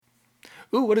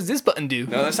Ooh, what does this button do?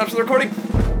 No, that stops the recording.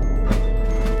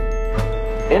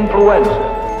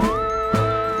 Influenza.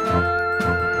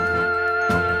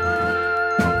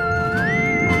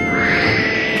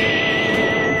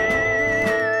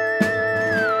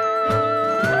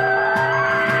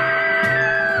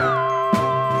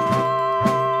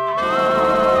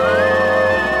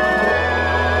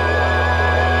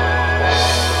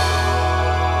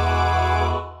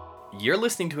 You're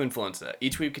listening to Influenza.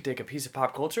 Each week we take a piece of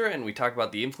pop culture and we talk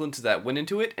about the influences that went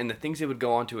into it and the things it would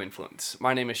go on to influence.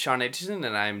 My name is Sean Aitchison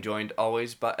and I am joined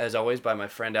as always by my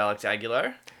friend Alex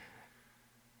Aguilar.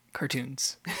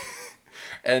 Cartoons.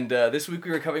 And this week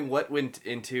we were covering what went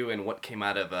into and what came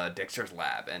out of Dexter's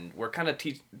lab. And we're kind of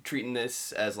treating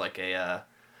this as like a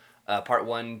part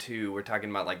 1 to, we're talking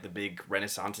about like the big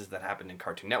renaissances that happened in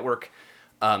Cartoon Network.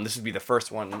 This would be the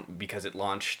first one because it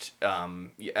launched,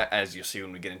 as you'll see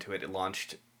when we get into it, it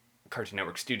launched Cartoon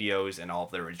Network Studios and all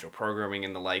of their original programming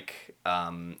and the like.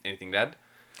 Anything to add?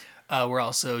 We're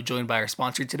also joined by our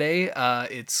sponsor today.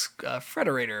 It's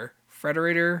Frederator.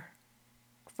 Frederator.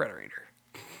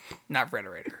 Not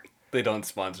Frederator. They don't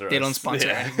sponsor us. They don't sponsor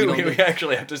yeah. us. We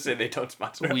actually have to say they don't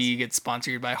sponsor us. We get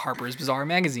sponsored by Harper's Bazaar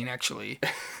magazine, actually.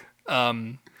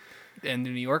 And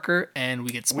the New Yorker, and we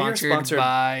get sponsored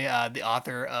by the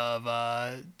author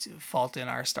of Fault in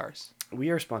Our Stars.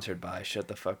 We are sponsored by Shut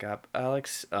the Fuck Up,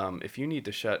 Alex. If you need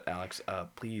to shut Alex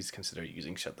up, please consider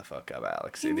using Shut the Fuck Up,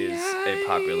 Alex. It is a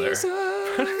popular...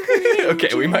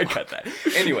 Okay, we might cut that.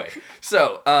 Anyway,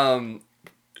 so,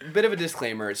 bit of a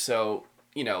disclaimer. So,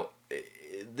 you know,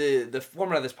 the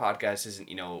format of this podcast isn't,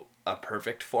 you know, a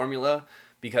perfect formula.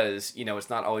 Because, you know, it's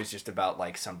not always just about,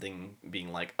 like, something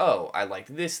being like, oh, I like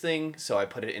this thing, so I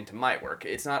put it into my work.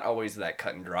 It's not always that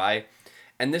cut and dry.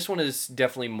 And this one is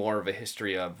definitely more of a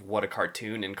history of what a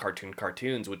cartoon and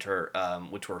cartoons, which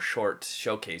were short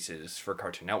showcases for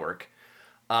Cartoon Network.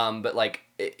 But, like,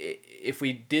 if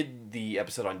we did the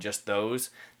episode on just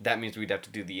those, that means we'd have to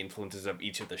do the influences of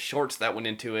each of the shorts that went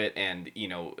into it and, you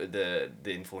know, the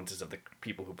influences of the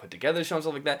people who put together the show and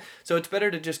stuff like that. So it's better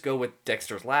to just go with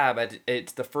Dexter's Lab.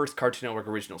 It's the first Cartoon Network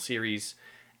original series,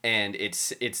 and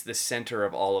it's the center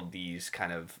of all of these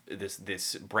kind of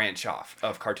this branch off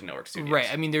of Cartoon Network Studios.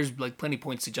 Right. I mean, there's like plenty of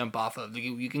points to jump off of.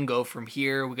 You can go from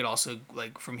here. We could also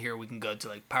from here we can go to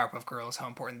like Powerpuff Girls, how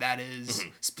important that is,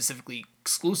 specifically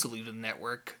exclusively to the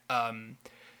network.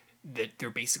 That they're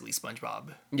basically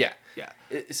SpongeBob. Yeah. Yeah.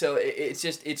 So it's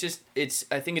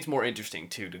I think it's more interesting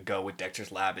to go with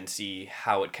Dexter's Lab and see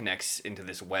how it connects into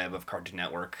this web of Cartoon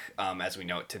Network as we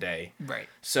know it today. Right.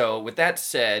 So with that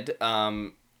said,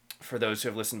 for those who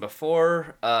have listened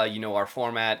before, you know our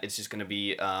format. It's just going to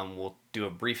be, we'll do a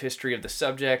brief history of the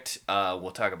subject, we'll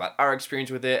talk about our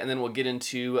experience with it, and then we'll get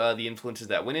into the influences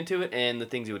that went into it and the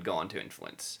things it would go on to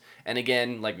influence. And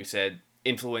again, like we said,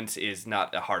 influence is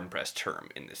not a hard and pressed term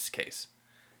in this case.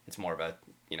 It's more of a,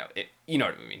 you know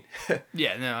what I mean.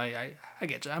 Yeah, no, I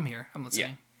get you. I'm here. I'm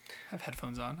listening. Yeah. I have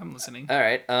headphones on. I'm listening. All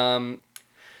right.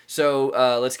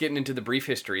 So let's get into the brief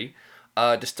history.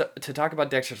 To talk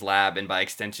about Dexter's Lab and by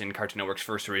extension Cartoon Network's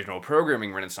first original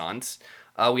programming renaissance,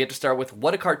 we have to start with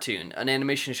What a Cartoon, an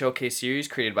animation showcase series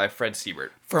created by Fred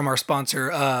Siebert. From our sponsor,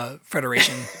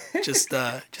 Federation. just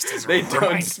as a They reminder.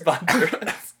 don't sponsor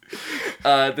us.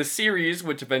 The series,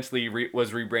 which eventually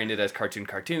was rebranded as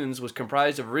Cartoons, was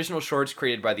comprised of original shorts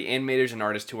created by the animators and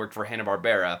artists who worked for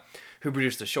Hanna-Barbera, who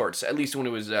produced the shorts, at least when it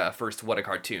was first What a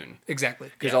Cartoon.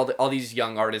 Exactly. Because all these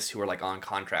young artists who were like on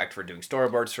contract for doing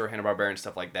storyboards for Hanna-Barbera and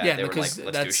stuff like that, they were like, let's do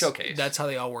a showcase. That's how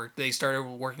they all worked. They started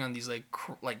working on these like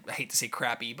I hate to say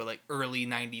crappy, but like early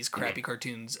 90s crappy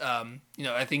cartoons. You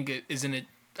know, I think, isn't it,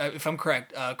 if I'm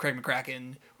correct, Craig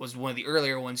McCracken was one of the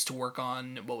earlier ones to work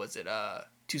on, what was it,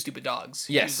 Two Stupid Dogs.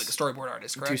 Yes. He was like a storyboard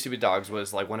artist, correct? Two Stupid Dogs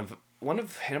was like one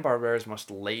of Hanna-Barbera's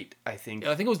most late, I think.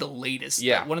 Yeah, I think it was the latest.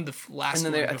 Yeah. One of the last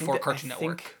ones before Cartoon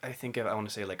Network. I want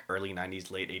to say like early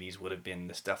 90s, late 80s would have been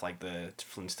the stuff like the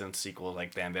Flintstones sequel,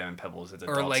 like Bam Bam and Pebbles.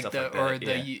 Or like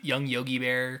the Young Yogi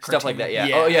Bear cartoon. Stuff like that, yeah.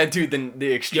 Oh yeah, dude,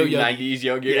 the extreme 90s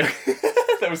Yogi. Yeah.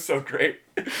 That was so great.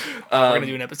 We're going to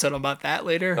do an episode about that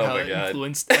later. Oh how my it God.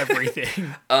 influenced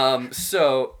everything.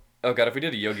 Oh god, if we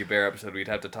did a Yogi Bear episode, we'd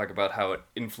have to talk about how it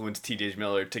influenced T.J.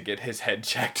 Miller to get his head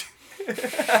checked.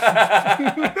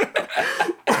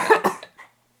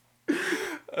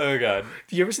 Oh god.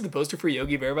 Do you ever see the poster for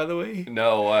Yogi Bear, by the way?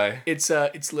 No, why? It's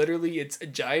literally a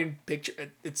giant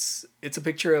picture. It's a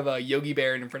picture of a Yogi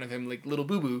Bear and in front of him, like little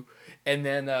boo boo, and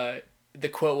then the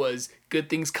quote was "Good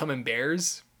things come in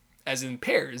bears," as in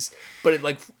pears, but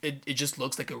it just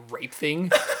looks like a rape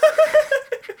thing.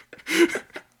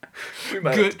 We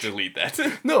might have to delete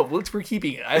that. No, we're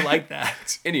keeping it. I like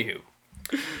that. Anywho,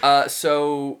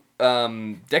 Dexter's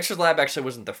Lab actually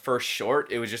wasn't the first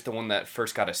short. It was just the one that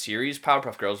first got a series.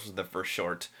 Powerpuff Girls was the first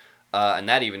short. And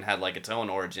that even had like its own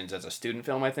origins as a student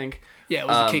film, I think. Yeah, it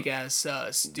was a kick-ass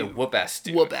The stew. whoop-ass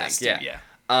stew. Whoop-ass stew, yeah.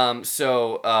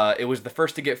 It was the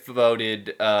first to get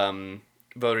voted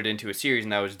into a series,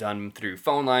 and that was done through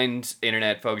phone lines,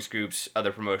 internet, focus groups,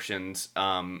 other promotions,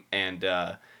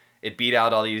 it beat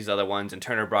out all these other ones, and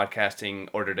Turner Broadcasting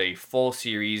ordered a full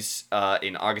series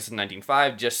in August of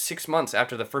 1905, just 6 months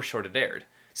after the first short had aired.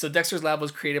 So Dexter's Lab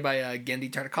was created by Gendy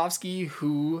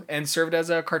Tartakovsky, and served as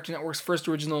Cartoon Network's first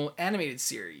original animated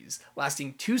series,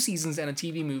 lasting 2 seasons and a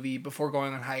TV movie before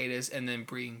going on hiatus and then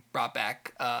being brought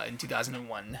back in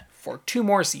 2001 for 2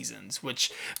 more seasons,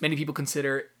 which many people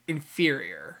consider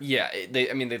inferior. Yeah,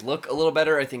 they look a little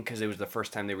better, I think, because it was the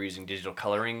first time they were using digital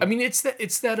coloring. I mean, do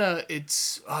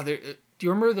you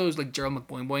remember those like Gerald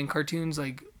McBoing cartoons,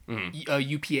 like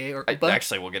UPA or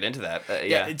actually, we'll get into that.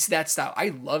 Yeah, it's that style. I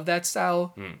love that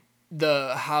style.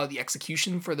 How the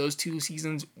execution for those 2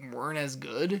 seasons weren't as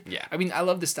good. Yeah, I mean, I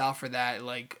love the style for that,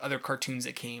 like other cartoons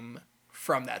that came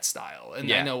from that style,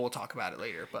 and I know we'll talk about it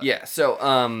later. But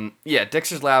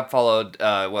Dexter's Lab followed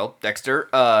Dexter,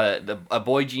 a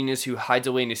boy genius who hides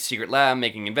away in his secret lab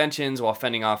making inventions while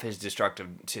fending off his destructive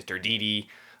sister Dee Dee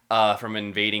from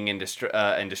invading and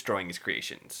destroying his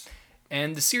creations.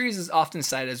 And the series is often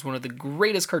cited as one of the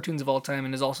greatest cartoons of all time,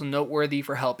 and is also noteworthy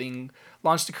for helping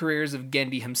launch the careers of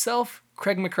Gendy himself,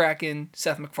 Craig McCracken,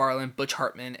 Seth MacFarlane, Butch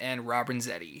Hartman, and Rob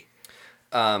Renzetti.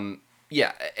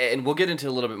 Yeah, and we'll get into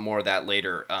a little bit more of that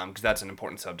later, because that's an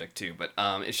important subject too. But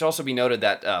it should also be noted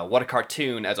that What a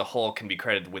Cartoon as a whole can be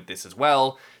credited with this as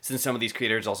well, since some of these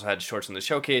creators also had shorts in the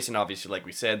showcase, and obviously, like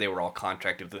we said, they were all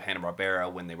contracted with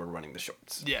Hanna-Barbera when they were running the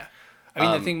shorts. Yeah.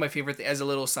 I mean, my favorite thing, as a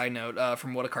little side note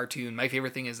from What a Cartoon, my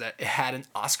favorite thing is that it had an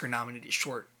Oscar-nominated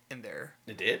short in there.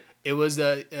 It did? It was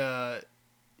the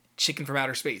Chicken from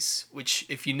Outer Space, which,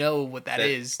 if you know what that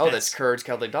is... that's Courage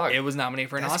Cowardly Dog. It was nominated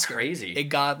for an Oscar. That's crazy. It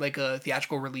got, like, a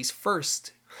theatrical release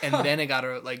first, and then it got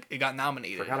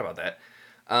nominated. Forgot about that.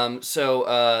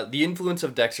 The influence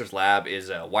of Dexter's Lab is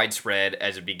widespread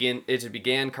as it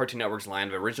began Cartoon Network's line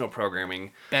of original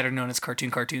programming. Better known as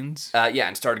Cartoons.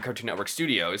 And started Cartoon Network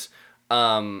Studios.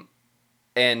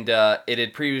 It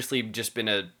had previously just been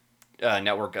a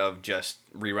network of just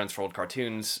reruns for old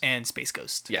cartoons. And Space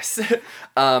Ghost. Yes.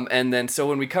 So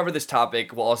when we cover this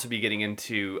topic, we'll also be getting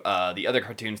into the other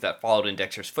cartoons that followed in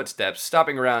Dexter's footsteps,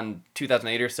 stopping around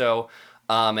 2008 or so,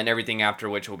 and everything after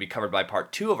which will be covered by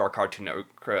part 2 of our Cartoon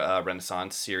Network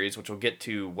Renaissance series, which we'll get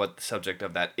to what the subject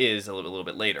of that is a little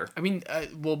bit later. I mean,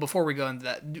 before we go into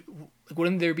that,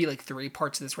 wouldn't there be like 3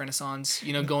 parts of this Renaissance,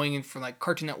 going in for like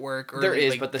Cartoon Network? Or there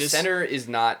is, like but the center is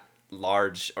not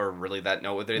large or really that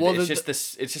noteworthy. Well, it's just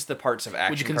the parts of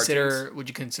action cartoons. Would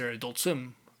you consider Adult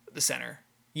Swim the center?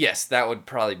 Yes, that would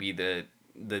probably be the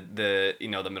the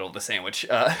middle of the sandwich.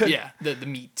 The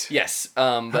meat. Yes,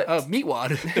 but meat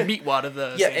wad, the meat wad of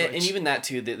the sandwich. And even that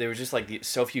too. There was just like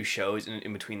so few shows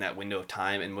in between that window of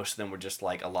time, and most of them were just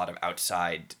like a lot of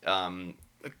outside,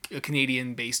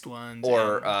 Canadian-based ones,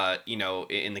 or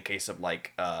in the case of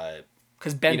like.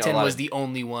 Because Ben 10 was the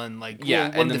only one, and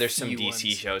then there's some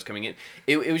DC shows coming in.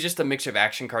 It was just a mixture of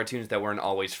action cartoons that weren't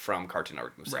always from Cartoon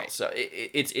Network themselves. Right. So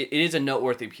it is a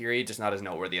noteworthy period, just not as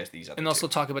noteworthy as these other. And also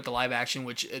talk about the live action,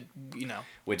 which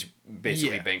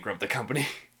basically bankrupt the company.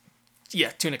 Yeah,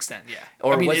 to an extent, yeah.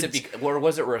 Or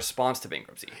was it a response to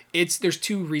bankruptcy? There's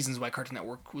 2 reasons why Cartoon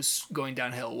Network was going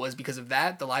downhill. Was because of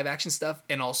that, the live action stuff,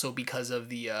 and also because of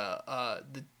the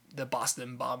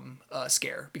Boston bomb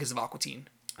scare because of Aqua Teen.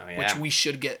 Oh, yeah. Which we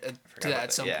should get to that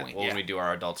at some point. Well, when we do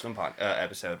our Adult Swim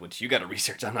episode, which you got to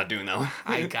research, I'm not doing that one.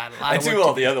 I got a lot of work. I do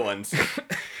all the other ones.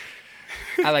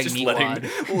 I like just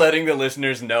Meatwad. letting the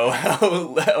listeners know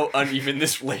how uneven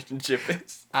this relationship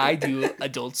is. I do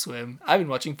Adult Swim. I've been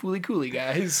watching Fooly Cooly,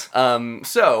 guys. That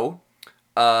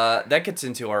gets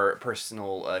into our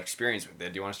personal experience with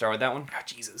it. Do you want to start with that one? Oh,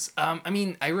 Jesus. I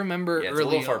mean, I remember it's early. It's a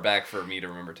little far back for me to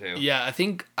remember, too. Yeah, I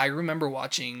think I remember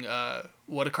watching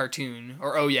What a Cartoon,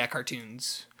 or Oh Yeah,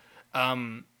 Cartoons.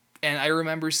 And I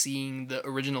remember seeing the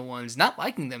original ones, not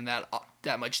liking them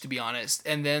that much, to be honest,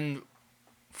 and then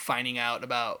finding out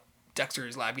about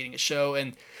Dexter's Lab getting a show,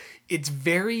 and it's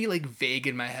very vague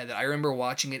in my head that I remember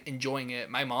watching it, enjoying it.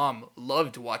 My mom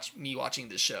loved me watching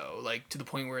the show, to the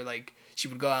point where she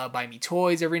would go out buy me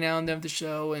toys every now and then of the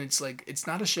show, and it's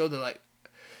not a show that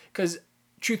because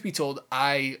truth be told,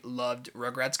 I loved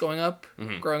Rugrats growing up,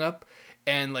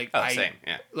 and same,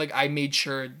 yeah. I made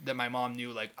sure that my mom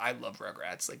knew I love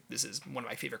Rugrats, this is one of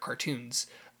my favorite cartoons.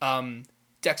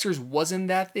 Dexter's wasn't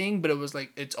that thing, but it was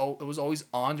it was always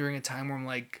on during a time where I'm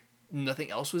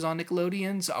nothing else was on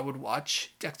Nickelodeon, so I would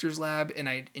watch Dexter's Lab and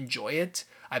I'd enjoy it.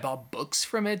 I bought books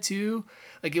from it too.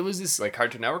 Like it was this Like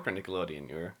Cartoon Network or Nickelodeon?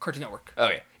 You were Cartoon Network. oh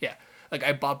yeah. Yeah. Like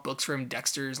I bought books from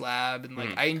Dexter's Lab and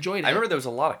like I enjoyed it. I remember there was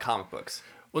a lot of comic books.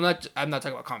 Well, I'm not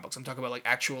talking about comic books. I'm talking about like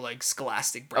actual like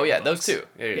Scholastic brand Oh yeah, books. those too.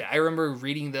 Yeah, I remember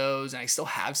reading those, and I still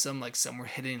have some like somewhere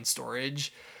hidden in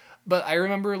storage. But I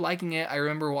remember liking it. I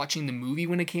remember watching the movie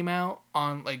when it came out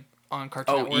on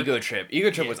Cartoon Network. Ego Trip.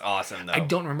 Ego Trip was awesome though. I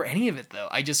don't remember any of it though.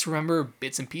 I just remember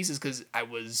bits and pieces because I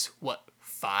was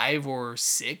 5 or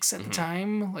 6 at the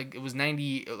time. Like it was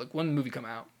 90. Like when did the movie come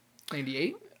out?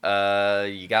 98.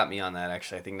 You got me on that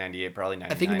actually. I think 98, probably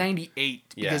 99. I think 98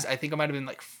 because Yeah. I think I might have been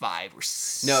like 5 or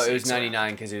 6. No, it was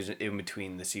 99 because it was in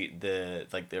between the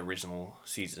original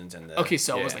seasons and the. Okay,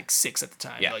 so I was yeah. like 6 at the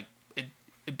time. Yeah. Like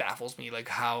it baffles me like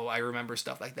how I remember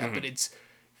stuff like that, but it's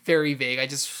very vague.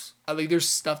 Like there's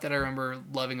stuff that I remember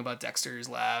loving about Dexter's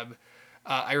Lab.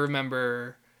 I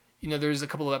remember, there's a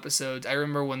couple of episodes. I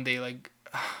remember when they like,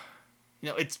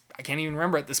 I can't even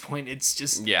remember at this point. It's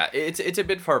just Yeah, it's a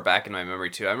bit far back in my memory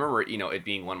too. I remember it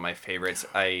being one of my favorites.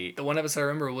 the one episode I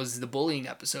remember was the bullying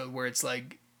episode where it's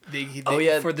like they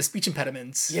yeah. for the speech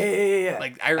impediments. Yeah.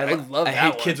 Like I love that I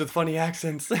hate one. kids with funny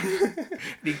accents.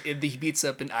 He beats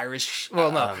up an Irish.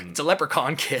 Well, no, it's a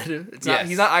leprechaun kid. It's not. Yes.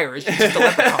 He's not Irish. He's just a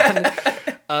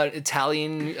leprechaun.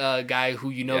 Italian guy who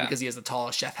Yeah. because he has the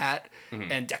tall chef hat,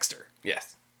 and Dexter.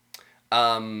 Yes.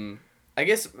 I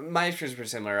guess my experience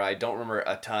was similar. I don't remember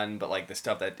a ton, but like the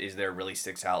stuff that is there really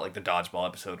sticks out. Like the dodgeball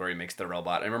episode where he makes the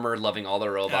robot. I remember loving all the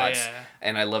robots, yeah.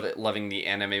 and I loving the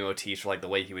anime motifs for like the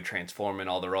way he would transform and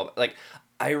all the robot.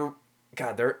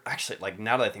 God, they're actually like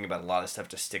now that I think about it, a lot of stuff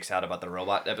just sticks out about the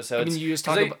robot episodes. I mean, you just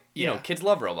talk about kids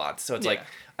love robots, so it's like Yeah.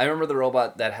 I remember the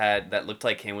robot that looked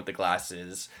like him with the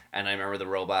glasses, and I remember the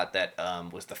robot that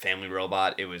was the family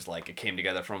robot. It was like it came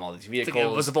together from all these vehicles.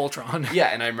 It was a Voltron. Yeah,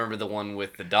 and I remember the one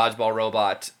with the dodgeball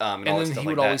robot. And all And that then stuff he like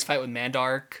would that. always fight with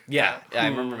Mandark. Yeah, I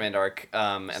remember Mandark.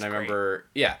 And I great. remember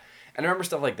and I remember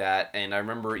stuff like that. And I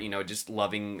remember just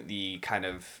loving the kind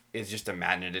of it's just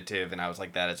imaginative, and I was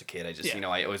like that as a kid. I just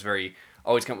I was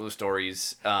always come up with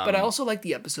stories. But I also like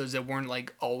the episodes that weren't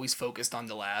like always focused on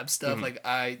the lab stuff. Mm-hmm.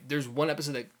 Like there's one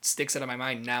episode that sticks out of my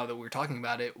mind now that we're talking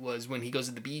about it was when he goes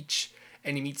to the beach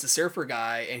and he meets the surfer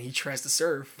guy and he tries to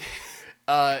surf.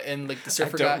 And like the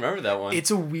surfer guy. I don't remember that one.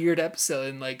 It's a weird episode,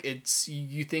 and like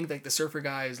you think like the surfer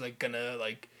guy is like gonna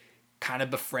like kind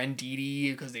of befriend Dee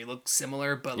Dee because they look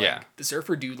similar, but like the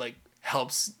surfer dude like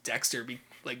helps Dexter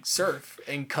like surf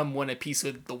and come one at peace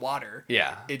with the water.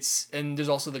 Yeah. And there's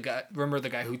also the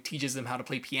guy who teaches them how to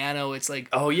play piano. It's like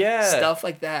stuff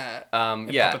like that.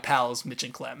 And Papa Pals, Mitch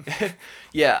and Clem.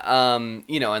 Yeah. And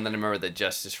then I remember the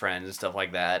Justice Friends and stuff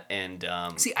like that. And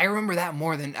See, I remember that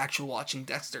more than actual watching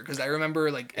Dexter because I remember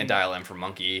like and Dial M for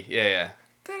Monkey. Yeah.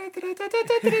 yeah.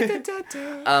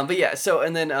 But yeah. So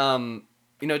and then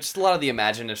just a lot of the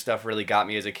imaginative stuff really got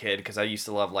me as a kid because I used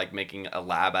to love like making a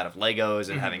lab out of Legos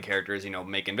and having characters,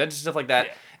 make inventions, stuff like that.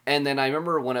 Yeah. And then I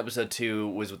remember one episode too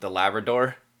was with the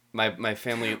Labrador. My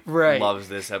family loves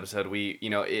this episode. We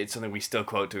it's something we still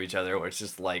quote to each other where it's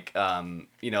just like when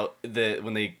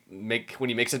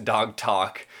he makes a dog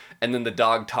talk and then the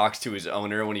dog talks to his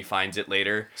owner when he finds it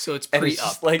later. So it's and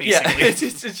pre-up, like basically.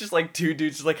 it's just like two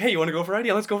dudes just like, hey, you want to go for a ride?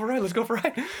 Yeah, let's go for a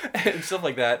ride. And stuff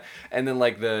like that. And then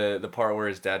like the part where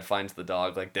his dad finds the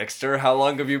dog, like, Dexter, how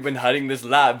long have you been hiding this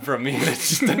lab from me? And it's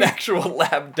just an actual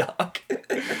lab dog.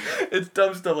 It's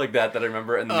dumb stuff like that I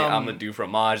remember. And then the Omelette du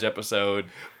Fromage episode.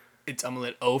 It's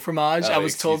omelette au fromage. Oh, I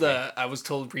was told excuse me. I was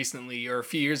told recently or a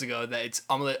few years ago that it's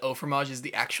omelette au fromage is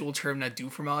the actual term, not du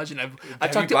fromage. And I've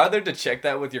Have talked you bothered to check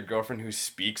that with your girlfriend who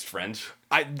speaks French?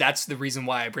 that's the reason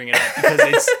why I bring it up because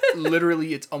it's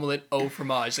literally it's omelette au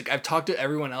fromage. Like I've talked to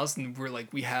everyone else and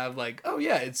we have like, oh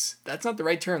yeah, that's not the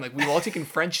right term. Like we've all taken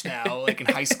French now, like in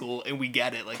high school, and we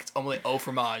get it. Like it's omelette au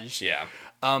fromage. Yeah.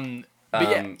 But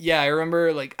I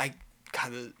remember like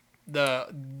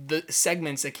the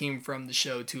segments that came from the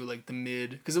show too, like the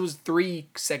mid, because it was 3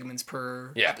 segments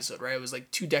per episode, right? It was like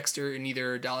 2 Dexter and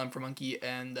either Dial M for Monkey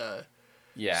and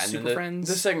and Super then Friends.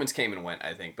 the segments came and went,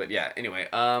 I think. But yeah, anyway,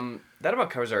 that about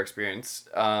covers our experience.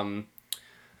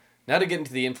 Now to get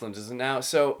into the influences now.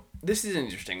 So this is an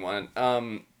interesting one.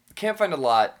 Can't find a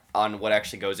lot on what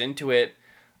actually goes into it.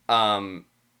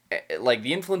 Like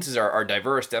the influences are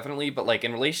diverse, definitely, but like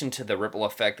in relation to the ripple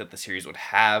effect that the series would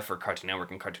have for Cartoon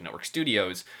Network and Cartoon Network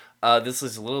Studios, this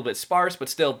is a little bit sparse, but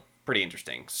still pretty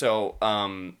interesting. So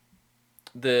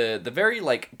the very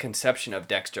like conception of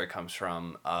Dexter comes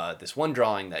from this one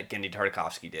drawing that Genndy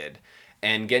Tartakovsky did,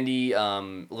 and Genndy, a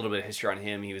little bit of history on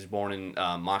him. He was born in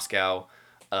Moscow.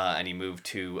 and he moved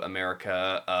to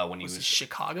America when he was it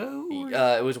Chicago?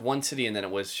 It was one city, and then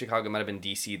it was Chicago. It might have been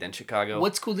D.C., then Chicago.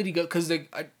 What school did he go? Because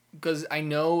I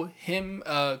know him,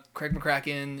 Craig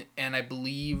McCracken, and I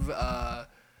believe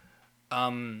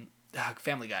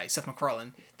Family Guy, Seth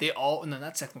MacFarlane.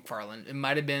 Not Seth MacFarlane. It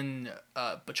might have been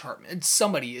Butch Hartman. It's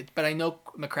somebody, but I know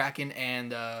McCracken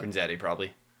and Renzetti,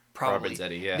 probably. Probably. Robert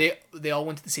Zetti, yeah. They all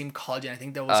went to the same college, and I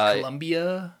think that was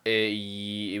Columbia.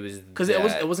 It was because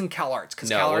it wasn't Cal Arts. Because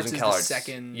Cal Arts is the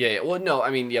second. Yeah. Well, no.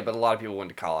 I mean, yeah, but a lot of people went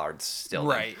to Cal Arts still.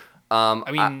 Right.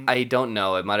 I mean, I don't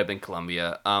know. It might have been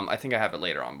Columbia. I think I have it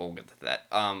later on, but we'll get to that.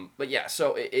 But yeah.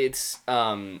 So it's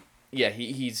yeah.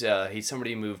 He's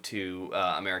somebody who moved to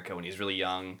America when he was really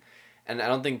young, and I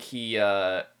don't think he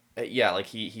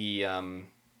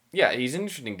yeah, he's an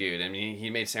interesting dude. I mean, he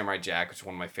made Samurai Jack, which is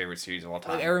one of my favorite series of all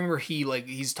time. Like, I remember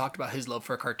he's talked about his love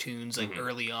for cartoons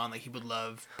early on. Like he would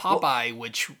love Popeye,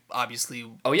 which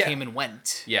obviously came and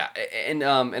went. Yeah, and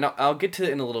I'll get to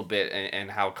it in a little bit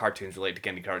and how cartoons relate to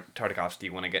Gendy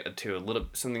Tartakovsky when I get to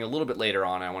something a little bit later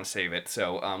on. I want to save it.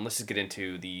 So let's just get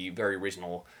into the very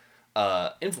original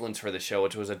influence for the show,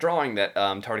 which was a drawing that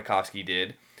Tartakovsky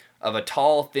did of a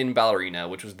tall, thin ballerina,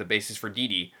 which was the basis for Dee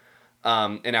Dee.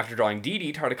 And after drawing Dee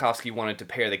Dee, Tartakovsky wanted to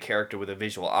pair the character with a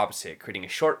visual opposite, creating a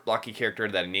short, blocky character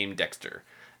that he named Dexter.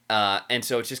 And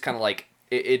so it's just kind of like,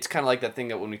 it's kind of like that thing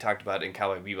that when we talked about in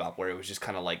Cowboy Bebop, where it was just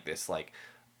kind of like this, like,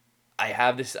 I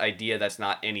have this idea that's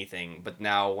not anything, but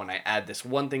now when I add this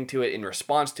one thing to it in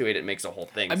response to it, it makes a whole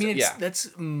thing. I mean, that's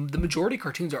the majority of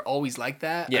cartoons are always like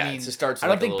that. Yeah, I mean, it starts. I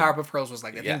don't think Powerpuff Girls was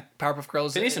like that. I think Powerpuff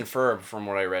Girls. Phineas and Ferb, from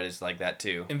what I read, is like that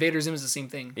too. Invader Zim is the same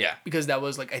thing. Yeah, because that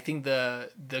was like I think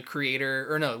the creator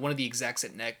or no one of the execs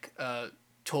at NEC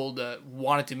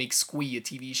wanted to make Squee a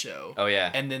TV show. Oh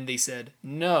yeah, and then they said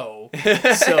no.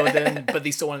 So then, but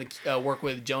they still wanted to work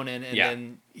with Jonan, and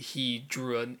then he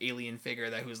drew an alien figure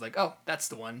that was like, oh, that's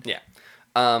the one. Yeah.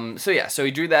 So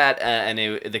he drew that, and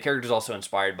the character is also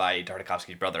inspired by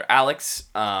Tartakovsky's brother Alex,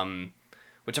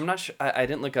 which I'm not sure. I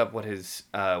didn't look up what his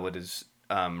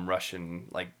Russian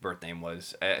birth name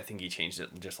was. I think he changed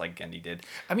it just like Gendy did.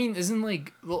 I mean,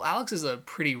 Alex is a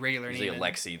pretty regular name. Usually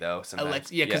Alexei though.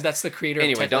 Yeah, because that's the creator.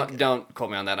 Anyway, don't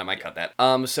quote me on that. I might cut that.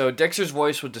 So Dexter's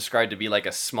voice was described to be like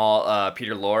a small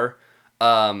Peter Lorre,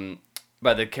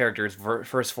 by the character's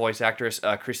first voice actress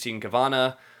Christine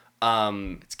Cavanaugh.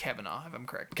 It's Kavanaugh, if I'm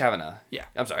correct. Kavanaugh. Yeah.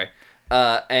 I'm sorry.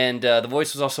 And the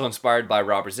voice was also inspired by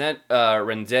Robert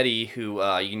Renzetti, who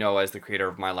you know as the creator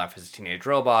of My Life as a Teenage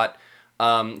Robot.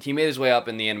 He made his way up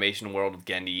in the animation world with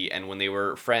Gendy, and when they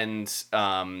were friends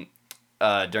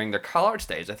during their Cal Arts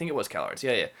days, I think it was Cal Arts.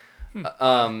 Yeah.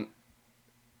 Maybe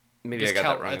I got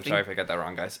that wrong. I'm sorry if I got that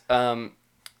wrong, guys.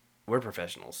 We're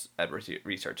professionals at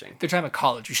researching. They're talking about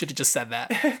college. You should have just said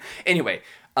that. Anyway,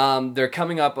 they're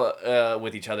coming up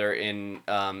with each other in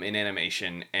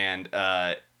animation, and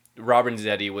Robert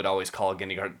Zetti would always call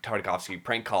Gendy Tartakovsky,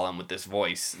 prank call him with this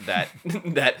voice that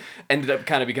ended up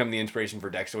kind of becoming the inspiration for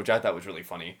Dexter, which I thought was really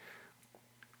funny.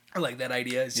 I like that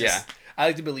idea. It's just, I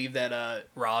like to believe that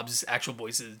Rob's actual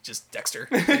voice is just Dexter.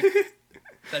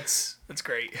 That's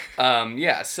great.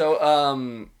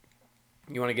 So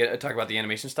you want to talk about the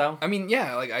animation style? I mean,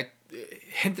 yeah, like I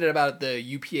hinted about the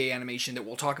UPA animation that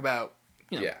we'll talk about,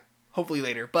 hopefully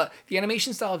later. But the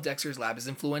animation style of Dexter's Lab is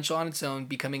influential on its own,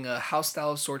 becoming a house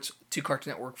style of sorts to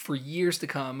Cartoon Network for years to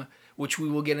come, which we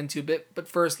will get into a bit. But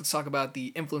first, let's talk about the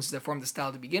influences that formed the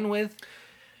style to begin with,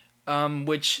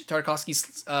 which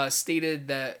Tartakovsky stated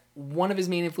that one of his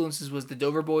main influences was the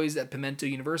Dover Boys at Pimento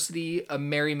University, a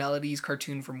Merry Melodies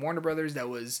cartoon from Warner Brothers that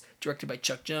was directed by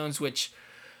Chuck Jones, which...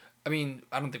 I mean,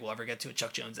 I don't think we'll ever get to a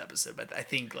Chuck Jones episode, but I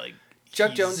think,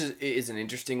 Chuck Jones is an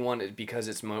interesting one because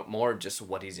it's more just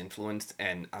what he's influenced,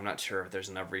 and I'm not sure if there's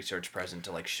enough research present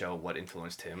to, show what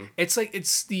influenced him.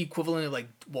 It's the equivalent of,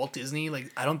 Walt Disney.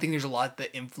 I don't think there's a lot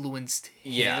that influenced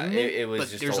him. Yeah, it was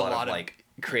just a lot of,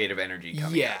 creative energy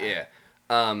coming out. Yeah.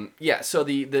 So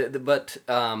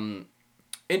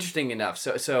interesting enough.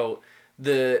 So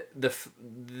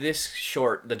this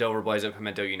short, The Dover Boys at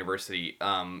Pimento University,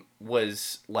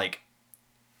 was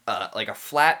a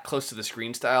flat, close to the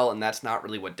screen style, and that's not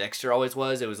really what Dexter always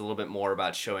was. It was a little bit more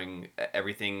about showing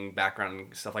everything,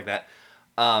 background, stuff like that.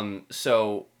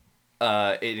 So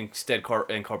it instead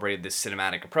incorporated this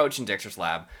cinematic approach in Dexter's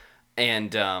Lab,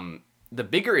 and the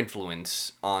bigger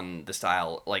influence on the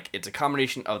style, it's a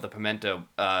combination of the Pimento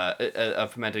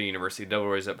University,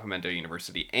 Dover Boys at Pimento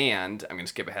University, and I'm going to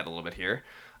skip ahead a little bit here,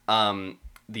 the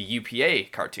UPA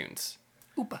cartoons.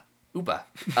 Oopa.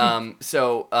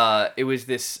 So it was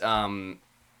this.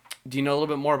 Do you know a little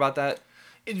bit more about that?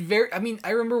 I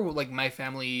remember my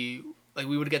family like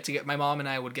we would my mom and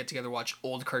I would get together, watch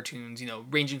old cartoons,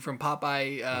 ranging from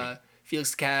Popeye,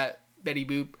 Felix the Cat, Betty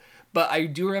Boop. But I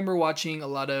do remember watching a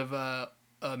lot of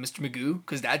Mr. Magoo,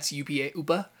 because that's UPA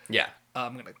Oopa. Yeah.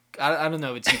 I don't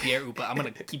know if it's UPA or Oopa. I'm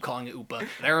gonna keep calling it Oopa.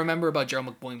 And I remember about Gerald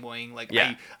McBoing Boing. Like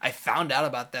I found out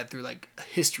about that through like a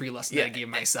history lesson that I gave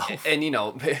myself. And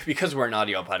because we're an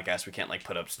audio podcast, we can't like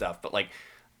put up stuff, but like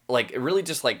really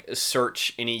just like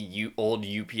search any old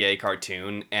UPA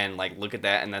cartoon and like look at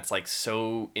that, and that's like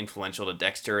so influential to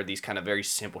Dexter. These kind of very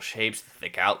simple shapes, the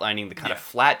thick outlining, the kind of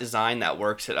flat design that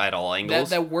works at all angles.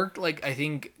 That worked, like, I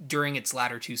think during its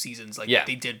latter 2 seasons, like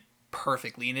they did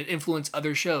perfectly, and it influenced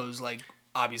other shows, like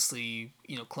obviously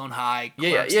Clone High,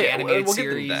 Clerks, the animated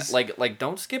series. Get into that. Like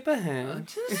don't skip ahead.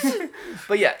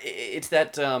 But yeah, it's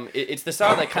that it's the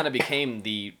style that kind of became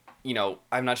the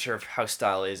I'm not sure if house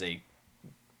style is a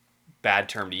bad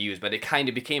term to use, but it kind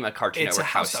of became a Cartoon Network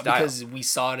house style because we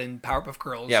saw it in Powerpuff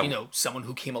Girls. Yeah, someone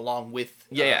who came along with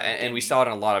and we saw it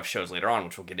in a lot of shows later on,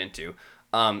 which we'll get into.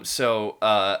 There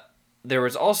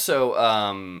was also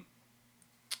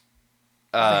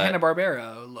the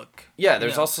Hanna-Barbera look. Yeah,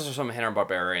 there's also some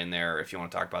Hanna-Barbera in there if you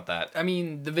want to talk about that. I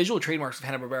mean, the visual trademarks of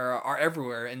Hanna-Barbera are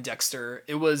everywhere in Dexter.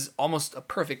 It was almost a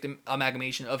perfect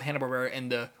amalgamation of Hanna-Barbera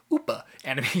and the Oopa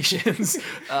animations.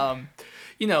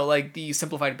 Like the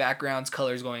simplified backgrounds,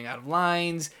 colors going out of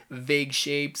lines, vague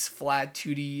shapes, flat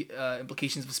 2D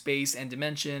implications of space and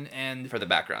dimension, and for the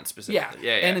background specifically.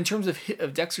 Yeah. And in terms of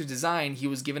Dexter's design, he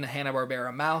was given a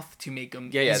Hanna-Barbera mouth to make him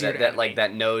easier to that like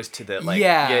that nose to the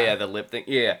the lip thing.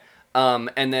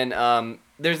 And then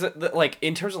there's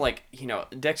in terms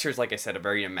of Dexter's, like I said, a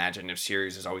very imaginative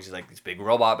series. There's always like these big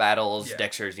robot battles. Yeah.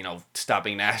 Dexter's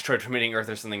stopping an asteroid from hitting Earth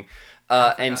or something.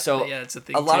 And so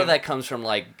a lot of that comes from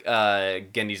like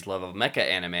Gendy's love of mecha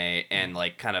anime and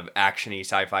like kind of actiony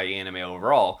sci-fi anime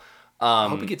overall. I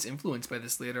hope he gets influenced by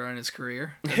this later on in his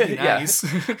career. That'd be nice.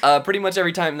 Pretty much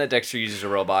every time that Dexter uses a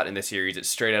robot in the series, it's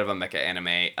straight out of a mecha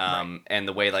anime. And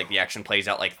the way like the action plays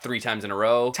out like 3 times in a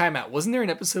row. Time out. Wasn't there an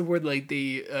episode where like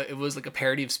it was like a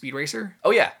parody of Speed Racer?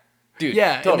 Oh yeah. Dude,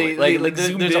 yeah, totally. They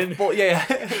zoomed in. A full,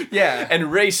 yeah.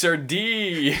 And Racer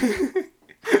D.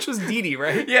 Which was Dee Dee,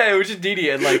 right? Yeah, it was just Dee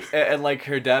Dee, and like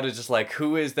her dad is just like,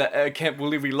 who is that? I can't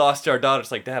believe we lost our daughter.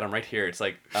 It's like, Dad, I'm right here. It's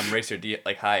like, I'm Racer D.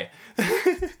 Like, hi.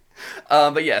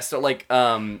 But yeah, so like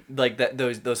that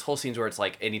those whole scenes where it's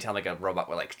like anytime like a robot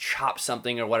would like chop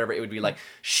something or whatever, it would be like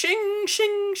shing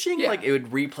shing shing, like it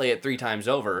would replay it 3 times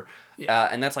over. Yeah.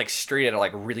 And that's like straight out of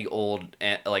like really old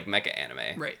like mecha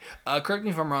anime. Right. Correct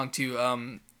me if I'm wrong too.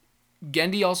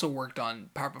 Gendy also worked on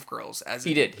Powerpuff Girls as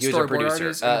he did. He was a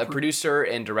producer, producer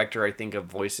and director, I think, of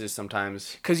voices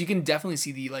sometimes. Because you can definitely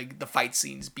see the fight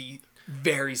scenes be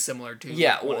very similar to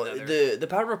one another. The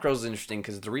Powerpuff Girls is interesting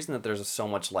because the reason that there's so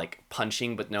much like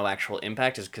punching but no actual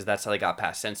impact is because that's how they got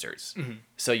past censors. Mm-hmm.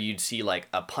 So you'd see like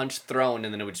a punch thrown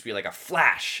and then it would just be like a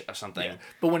flash of something. Yeah.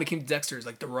 But when it came to Dexter's,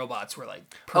 like the robots were like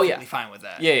perfectly fine with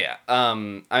that. Yeah.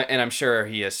 And I'm sure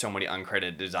he has so many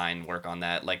uncredited design work on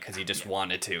that, like because he just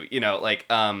wanted to,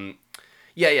 And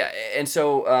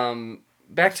so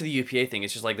back to the UPA thing,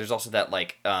 it's just like there's also that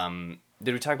like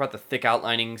did we talk about the thick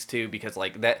outlinings too? Because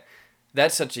like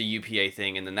that's such a UPA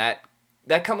thing, and then that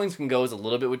comes and goes a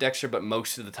little bit with Dexter, but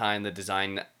most of the time the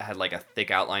design had like a thick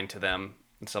outline to them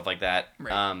and stuff like that.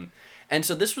 Right. And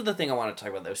so this was the thing I wanted to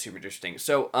talk about that was super interesting.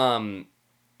 So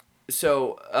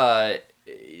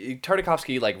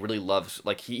Tartakovsky like really loves,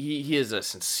 like he is a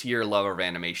sincere lover of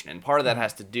animation, and part of that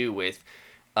has to do with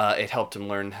it helped him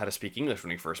learn how to speak English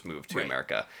when he first moved to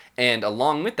America. And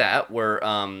along with that were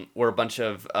a bunch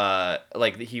of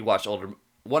he watched older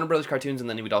Warner Brothers cartoons, and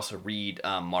then he would also read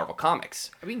Marvel comics.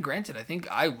 I mean, granted, I think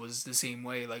I was the same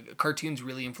way. Like, cartoons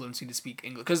really influenced me to speak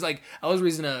English. Because, like, I was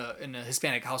raised in a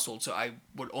Hispanic household, so I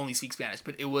would only speak Spanish.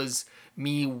 But it was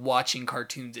me watching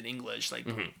cartoons in English, like,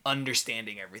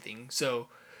 understanding everything. So,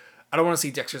 I don't want to say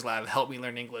Dexter's Lab helped me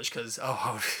learn English, because,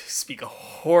 I would speak a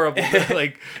horrible,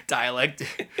 dialect.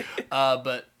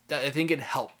 But I think it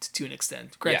helped to an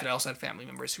extent. Granted, I also had family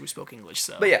members who spoke English,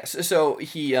 so. But yeah, so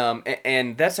he,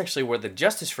 and that's actually where the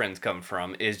Justice Friends come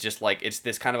from, is just like, it's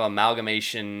this kind of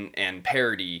amalgamation and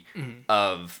parody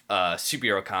of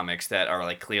superhero comics that are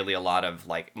like clearly a lot of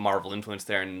like Marvel influence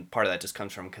there, and part of that just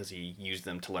comes from because he used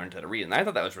them to learn how to read, and I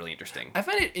thought that was really interesting. I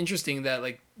find it interesting that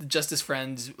like the Justice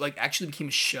Friends like actually became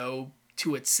a show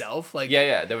to itself. Like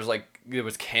there was like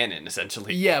canon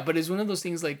essentially. Yeah, but it's one of those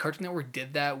things like Cartoon Network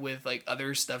did that with like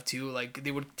other stuff too. Like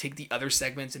they would take the other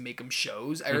segments and make them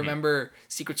shows. I remember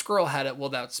Secret Squirrel had it. Well,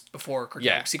 that's before Cartoon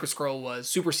Network. Secret Squirrel was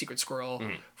Super Secret Squirrel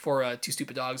for Two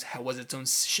Stupid Dogs. Was its own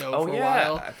show for a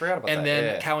while. I forgot about that. And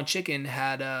then Cow and Chicken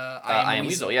had I Am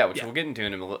Weasel, which we'll get into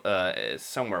in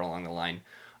somewhere along the line.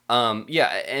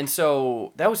 And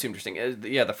so that was interesting.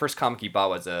 The first comic he bought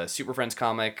was a Super Friends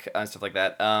comic and stuff like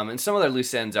that. And some other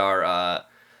loose ends are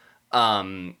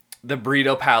the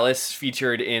Burrito Palace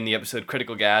featured in the episode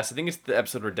Critical Gas. I think it's the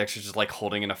episode where Dexter's just like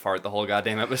holding in a fart the whole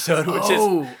goddamn episode.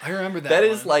 I remember that. That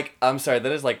is like, I'm sorry,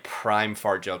 that is like prime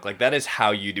fart joke. Like that is how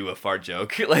you do a fart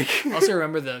joke. Like I also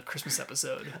remember the Christmas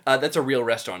episode. That's a real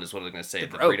restaurant is what I was gonna say.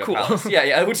 The Burrito Palace.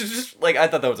 Yeah, which is just like I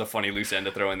thought that was a funny loose end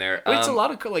to throw in there. It's a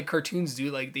lot of like cartoons do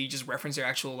like they just reference their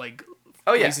actual like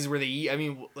places where they eat. I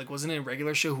mean, like wasn't it a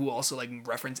regular show who also like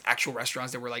referenced actual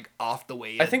restaurants that were like off the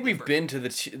way? I think we've been to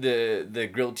the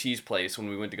grilled cheese place when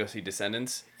we went to go see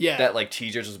Descendants. Yeah. That like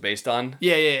Cheezers was based on.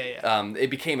 Yeah. It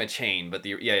became a chain, but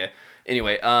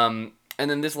Anyway, and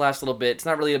then this last little bit, it's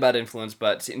not really about influence,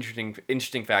 but it's an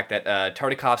interesting fact that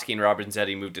Tartakovsky and Robert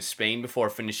Zetti moved to Spain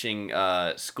before finishing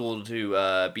school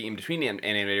to be in between the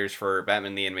animators for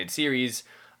Batman the Animated Series.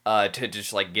 To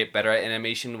just like get better at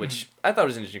animation, which I thought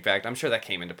was an interesting fact. I'm sure that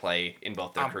came into play in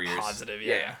both their careers. Positive,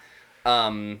 yeah.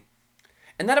 And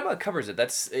that about covers it.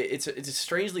 It's a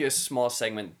strangely a small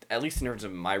segment, at least in terms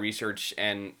of my research.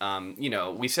 And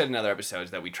we said in other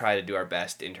episodes that we try to do our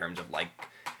best in terms of like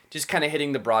just kind of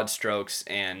hitting the broad strokes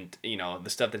and the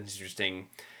stuff that's interesting,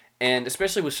 and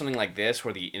especially with something like this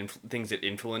where the things it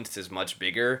influenced is much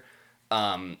bigger.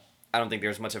 I don't think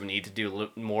there's much of a need to do a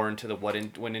little more into the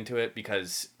went into it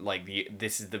because like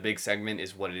this is the big segment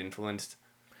is what it influenced.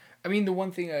 I mean, the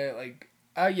one thing I like,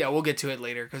 we'll get to it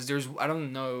later because I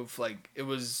don't know if like it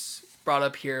was brought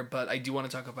up here, but I do want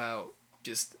to talk about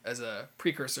just as a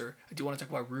precursor. I do want to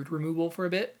talk about root removal for a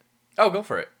bit. Oh, go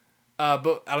for it.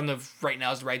 But I don't know if right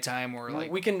now is the right time or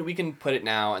like we can put it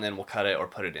now and then we'll cut it or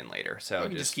put it in later. So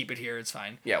just keep it here. It's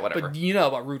fine. Yeah, whatever. But you know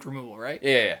about root removal, right?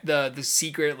 Yeah. The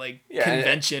secret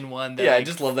convention one. That, I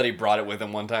just love that he brought it with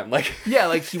him one time. Like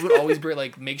like he would always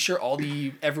bring make sure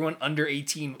everyone under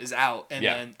 18 is out, and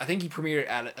then I think he premiered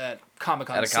it at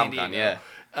Comic-Con. At a Comic-Con, yeah.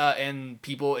 And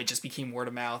people, it just became word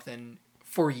of mouth and.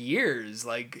 For years,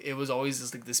 like it was always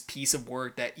just like this piece of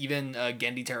work that even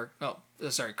Craig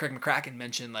McCracken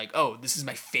mentioned like, oh, this is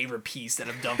my favorite piece that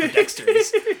I've done for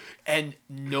Dexter's, and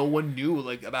no one knew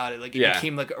like about it. Like it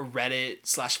became like a Reddit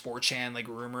 /4chan like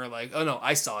rumor. Like, oh no,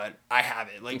 I saw it, I have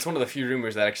it. Like it's one of the few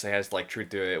rumors that actually has like truth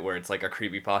to it, where it's like a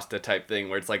creepypasta type thing,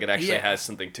 where it's like it actually has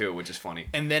something to it, which is funny.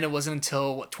 And then it wasn't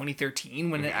until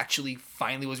 2013 when it actually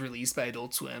finally was released by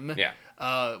Adult Swim. Yeah.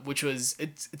 Which was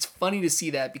it's funny to see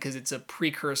that because it's a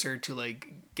precursor to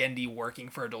like Gendy working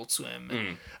for Adult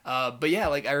Swim. But yeah,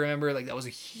 like I remember like that was a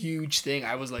huge thing.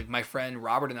 I was like my friend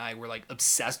Robert and I were like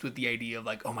obsessed with the idea of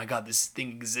like, oh my god, this thing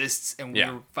exists and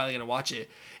we're finally gonna watch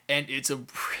it. And it's a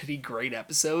pretty great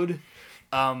episode.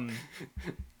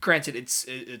 Granted, it's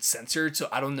censored, so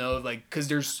I don't know, like, because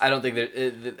there's... I don't think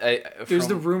there's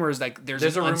the rumors, like, there's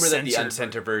a rumor that the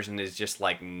uncensored version is just,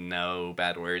 like, no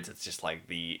bad words. It's just, like,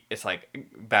 it's, like,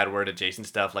 bad word adjacent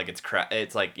stuff. Like, it's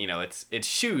like, it's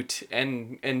shoot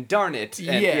and darn it.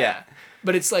 And, yeah.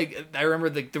 But it's, like, I remember,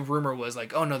 like, the rumor was,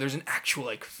 like, oh, no, there's an actual,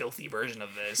 like, filthy version of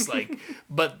this. Like,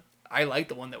 but... I like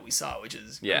the one that we saw, which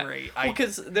is great.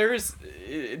 Because there is,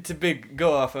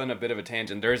 go off on a bit of a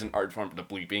tangent, there is an art form to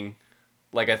bleeping.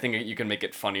 Like, I think you can make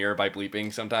it funnier by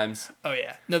bleeping sometimes. Oh,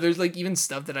 yeah. No, there's, like, even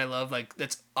stuff that I love, like,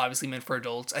 that's obviously meant for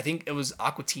adults. I think it was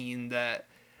Aqua Teen that,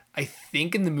 I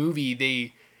think in the movie,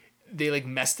 they like,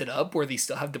 messed it up where they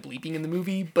still have the bleeping in the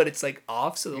movie, but it's, like,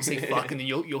 off, so they'll say fuck, and then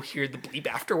you'll hear the bleep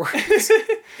afterwards.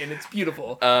 And it's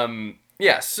beautiful.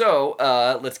 Yeah, so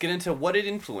let's get into what it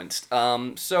influenced.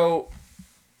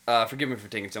 Forgive me for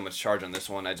taking so much charge on this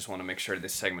one. I just want to make sure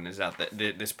this segment is out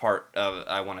there. This part of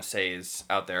I want to say is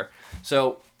out there.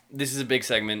 So this is a big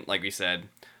segment, like we said.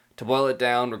 To boil it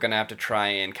down, we're gonna have to try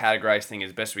and categorize things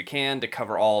as best we can to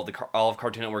cover all of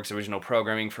Cartoon Network's original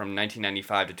programming from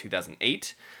 1995 to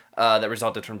 2008 that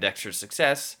resulted from Dexter's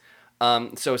success.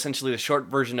 So essentially, the short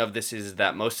version of this is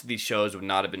that most of these shows would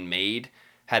not have been made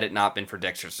had it not been for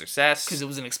Dexter's success. Because it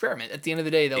was an experiment. At the end of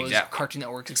the day, that was Cartoon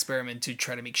Network's experiment to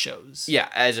try to make shows. Yeah,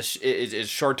 as a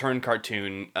short-turned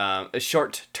cartoon, if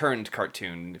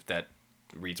that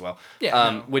reads well,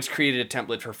 which created a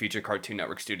template for future Cartoon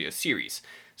Network Studio series.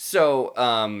 So,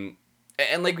 and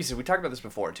like we said, we talked about this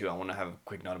before, too. I want to have a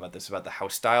quick note about this, about the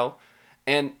house style.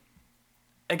 And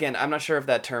again, I'm not sure if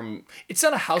that term. It's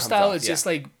not a house style. It's yeah. just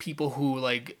like people who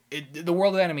like the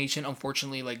world of animation.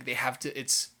 Unfortunately, like they have to.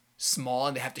 It's small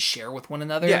and they have to share with one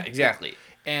another. Yeah, exactly.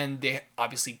 And they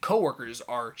obviously coworkers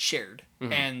are shared,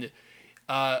 and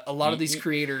a lot of these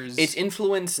creators. It's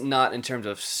influence not in terms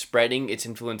of spreading. It's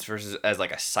influence versus as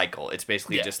like a cycle. It's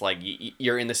basically just like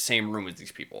you're in the same room as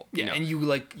these people. Yeah, you know? and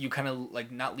you kind of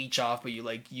like not leech off, but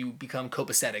you become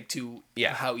copacetic to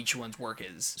how each one's work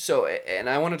is. So, and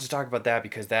I wanted to talk about that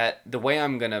because the way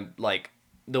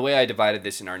I divided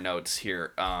this in our notes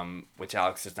here, which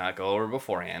Alex does not go over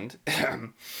beforehand.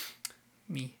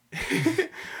 Me.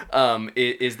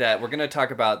 Is that we're going to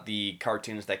talk about the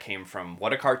cartoons that came from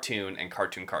What a Cartoon and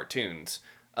Cartoons,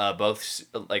 both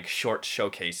like short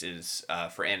showcases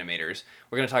for animators.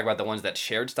 We're going to talk about the ones that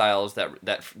shared styles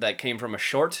that came from a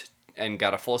short and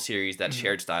got a full series that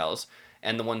shared styles,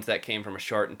 and the ones that came from a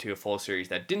short into a full series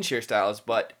that didn't share styles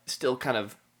but still kind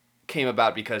of came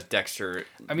about because Dexter.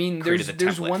 I mean,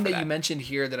 there's one that you mentioned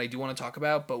here that I do want to talk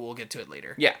about, but we'll get to it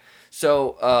later. Yeah.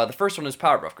 So the first one is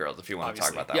Powerpuff Girls. If you want to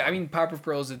talk about that. Yeah, one. I mean Powerpuff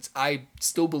Girls. I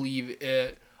still believe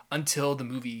it, until the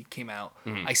movie came out.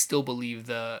 I still believe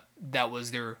that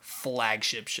was their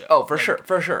flagship show. Oh, for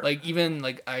sure. Like even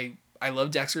like I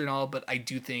love Dexter and all, but I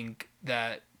do think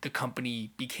that the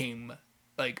company became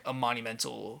like a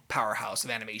monumental powerhouse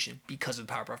of animation because of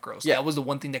the Powerpuff Girls. Yeah, that was the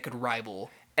one thing that could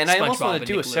rival. And I almost want to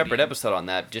do a separate episode on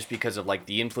that, just because of like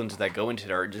the influences that go into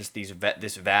it are just this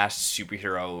vast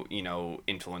superhero,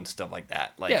 influence, stuff like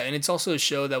that. Like, yeah, and it's also a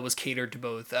show that was catered to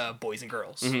both boys and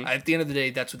girls. At the end of the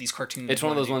day, that's what these cartoons. It's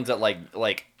one of those ones that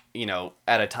like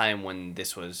at a time when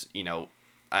this was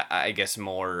I guess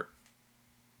more.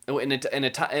 In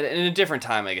a different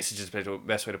time, I guess is just the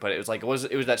best way to put it. It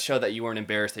was that show that you weren't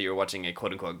embarrassed that you were watching a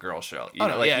quote unquote girl show.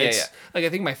 Like I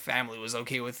think my family was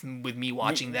okay with me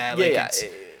watching that.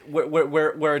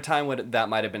 Where a time when that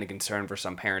might have been a concern for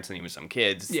some parents and even some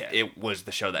kids. Yeah. It was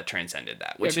the show that transcended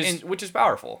that, which is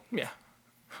powerful. Yeah,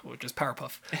 which is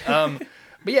Powerpuff.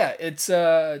 But yeah, it's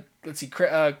let's see.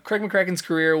 Craig McCracken's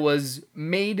career was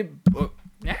made.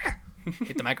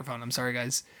 Hit the microphone. I'm sorry,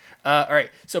 guys. All right,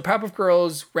 so Powerpuff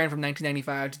Girls ran from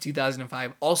 1995 to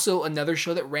 2005. Also, another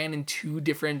show that ran in two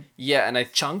different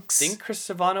chunks. I think Chris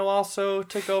Savano also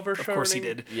took over. Of course he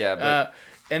did. Yeah, but...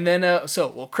 and then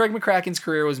Craig McCracken's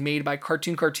career was made by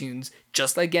Cartoons,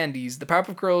 just like Gandy's. The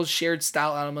Powerpuff Girls shared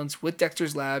style elements with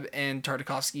Dexter's Lab, and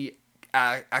Tartakovsky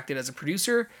acted as a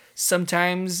producer,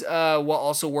 sometimes while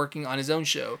also working on his own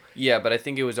show. Yeah, but I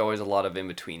think it was always a lot of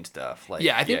in-between stuff. Like,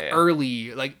 I think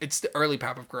early, like it's the early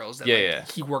Powerpuff Girls that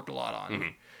he worked a lot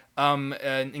on.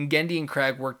 And Gendy and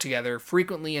Craig worked together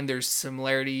frequently, and there's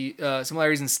similarities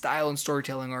in style and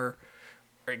storytelling are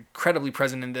incredibly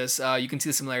present in this. You can see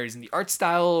the similarities in the art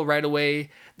style right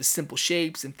away, the simple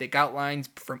shapes and thick outlines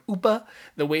from Upa,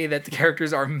 the way that the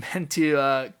characters are meant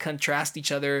to contrast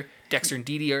each other. Dexter and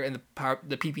Dee Dee are in the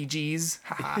PPGs,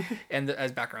 and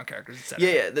as background characters,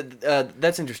 etc.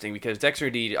 That's interesting because Dexter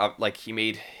and Dee Dee, he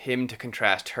made him to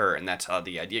contrast her, and that's how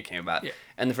the idea came about. Yeah.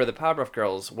 And for the Powerpuff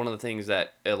Girls, one of the things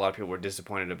that a lot of people were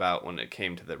disappointed about when it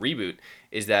came to the reboot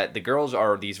is that the girls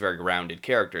are these very grounded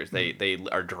characters. They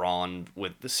are drawn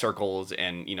with the circles,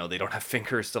 and they don't have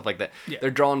fingers, stuff like that. Yeah.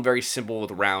 They're drawn very simple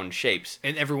with round shapes.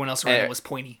 And everyone else around them was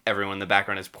pointy. Everyone in the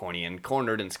background is pointy and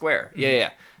cornered and square. Yeah.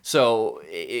 So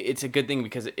it's a good thing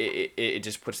because it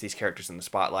just puts these characters in the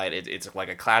spotlight. It's like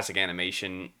a classic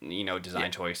animation,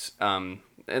 design choice. And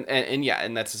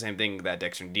that's the same thing that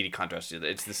Dexter and Dee Dee contrasted.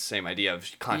 It's the same idea of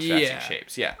contrasting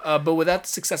shapes. Yeah. But without the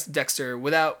success of Dexter,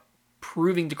 without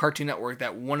proving to Cartoon Network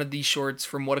that one of these shorts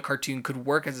from What a Cartoon could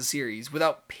work as a series,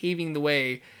 without paving the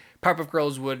way, Powerpuff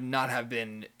Girls would not have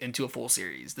been into a full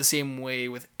series. The same way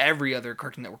with every other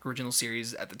Cartoon Network original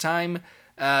series at the time.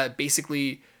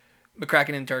 Basically,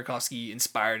 McCracken and Tartakovsky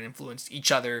inspired and influenced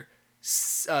each other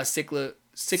cyclically.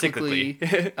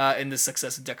 And the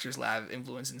success of Dexter's Lab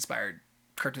influenced and inspired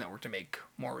Cartoon Network to make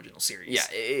more original series. Yeah,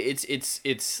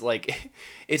 it's like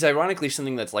it's ironically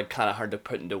something that's like kind of hard to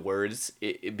put into words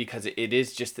because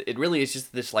it really is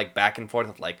just this like back and forth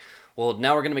of like, well,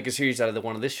 now we're gonna make a series out of the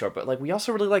one of this short, but like we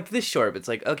also really like this short. It's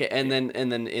like okay, and then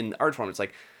in art form, it's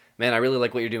like, man, I really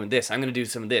like what you're doing. This, I'm gonna do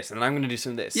some of this, and I'm gonna do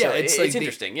some of this. Yeah, so it's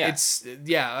interesting.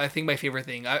 I think my favorite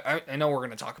thing. I know we're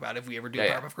gonna talk about it if we ever do a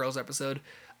Powerpuff Girls episode.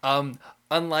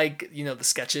 Unlike the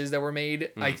sketches that were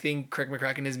made, I think Craig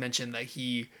McCracken has mentioned that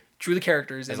he drew the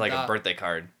characters as like a birthday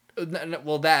card.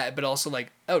 Well, that, but also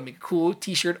like I would make a cool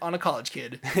T-shirt on a college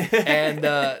kid, and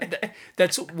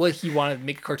that's what he wanted to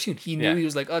make a cartoon. He knew he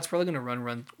was like, oh, it's probably gonna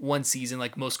run one season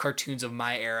like most cartoons of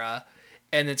my era,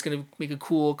 and it's gonna make a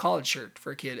cool college shirt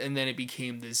for a kid, and then it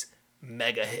became this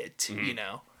mega hit.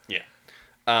 Yeah.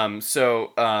 A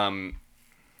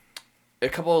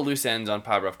couple of loose ends on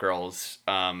Powerpuff Girls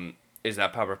is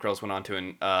that Powerpuff Girls went on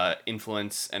to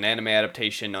influence an anime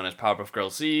adaptation known as Powerpuff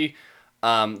Girls Z,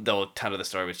 though a ton of the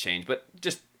story was changed, but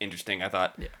just interesting, I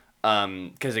thought. Yeah.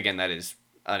 Because, again, that is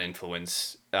an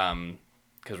influence,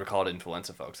 because we're called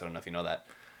influenza folks. I don't know if you know that.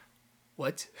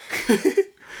 What?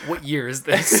 What year is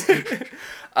this?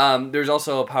 There's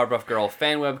also a Powerpuff Girl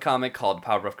fan webcomic called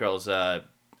Powerpuff Girls, I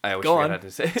always forget how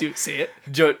to say it. Say it.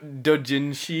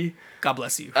 Dojinshi. God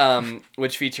bless you.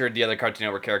 Which featured the other Cartoon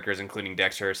Network characters, including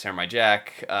Dexter, Samurai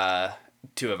Jack,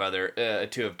 two of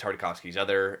Tartakovsky's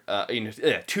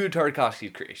two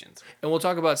Tartakovsky's creations. And we'll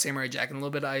talk about Samurai Jack in a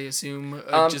little bit, I assume.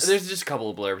 There's just a couple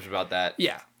of blurbs about that.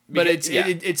 Yeah, but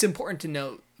it's important to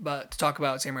note to talk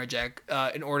about Samurai Jack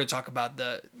in order to talk about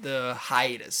the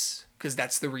hiatus, because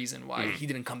that's the reason why he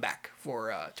didn't come back for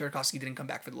Tartakovsky didn't come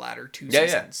back for the latter two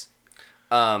seasons.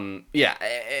 And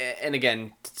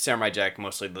again, Samurai Jack,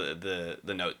 mostly the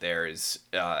note there is,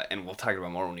 and we'll talk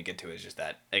about more when we get to it, is just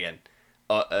that, again,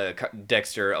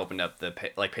 Dexter opened up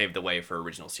paved the way for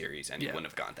original series, and he wouldn't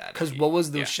have gone that. Because what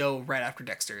was the show right after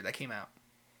Dexter that came out?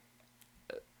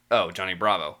 Johnny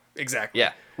Bravo. Exactly.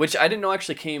 Yeah, which I didn't know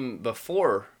actually came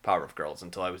before Powerpuff Girls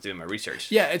until I was doing my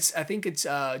research. Yeah, I think it's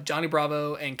Johnny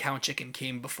Bravo and Count Chicken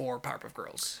came before Powerpuff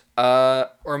Girls.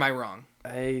 Or am I wrong?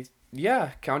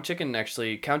 Count Chicken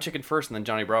first, and then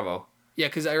Johnny Bravo. Yeah,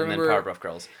 because I remember... And then Powerpuff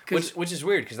Girls. Which is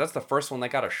weird, because that's the first one that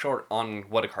got a short on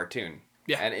What a Cartoon.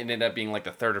 Yeah. And it ended up being like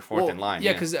the third or fourth in line.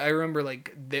 Yeah, because I remember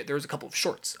there was a couple of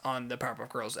shorts on the Powerpuff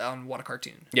Girls on What a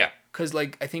Cartoon. Yeah. Because I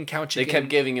think Count Chicken... They kept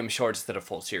giving him shorts instead of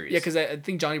full series. Yeah, because I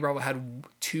think Johnny Bravo had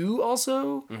 2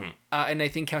 also. Mm-hmm. And I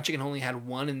think Count Chicken only had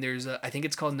 1, and there's I think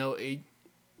it's called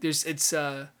it's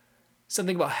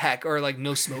something about heck or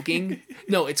no smoking.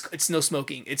 No, it's no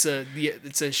smoking. It's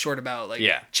a short about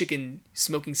chicken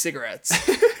smoking cigarettes.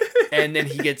 And then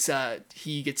he gets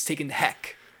taken to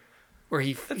heck, where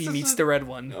he meets the red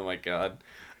one. Oh my god.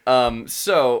 Even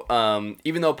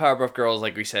though Powerpuff Girls,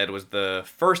 like we said, was the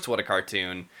first What a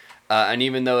Cartoon, and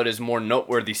even though it is a more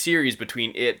noteworthy series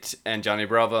between it and Johnny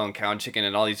Bravo and Count Chicken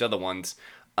and all these other ones,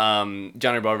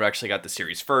 Johnny Bravo actually got the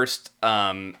series first.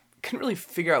 Couldn't really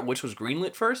figure out which was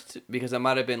greenlit first, because that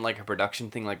might have been a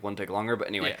production thing, one take longer, but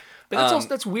anyway. Yeah. But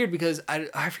that's weird, because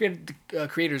I forget the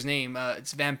creator's name.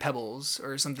 It's Van Pebbles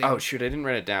or something. Oh shoot, I didn't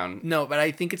write it down. No, but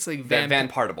I think it's Van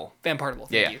Partible. Van Partible,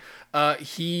 thank you.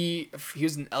 He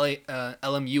was an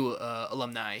LMU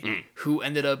alumni who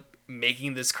ended up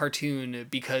making this cartoon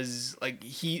because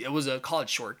it was a college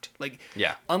short.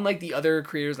 Unlike the other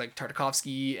creators like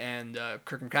Tartakovsky and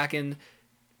Kirk McCracken,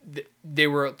 they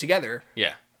were together.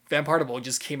 Yeah. Van Partible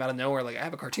just came out of nowhere, I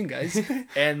have a cartoon, guys,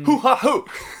 and hoo-ha-hoo!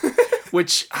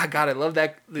 Which God, I love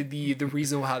that the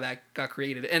reason how that got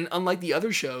created. And unlike the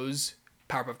other shows,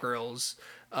 Powerpuff Girls,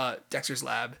 Dexter's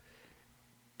Lab,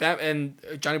 and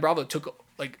Johnny Bravo took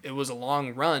it was a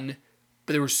long run,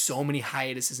 but there were so many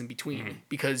hiatuses in between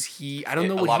because I don't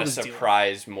know what he was doing. A lot of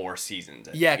surprise more seasons.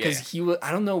 Yeah, because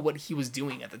I don't know what he was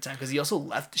doing at the time, because he also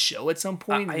left the show at some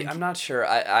point. I'm not sure.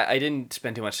 I didn't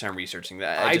spend too much time researching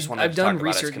that. I've done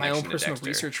research, my own personal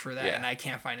research for that, and I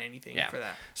can't find anything for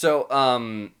that.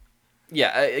 So,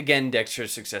 again,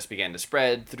 Dexter's success began to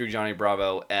spread through Johnny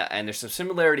Bravo, and there's some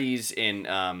similarities in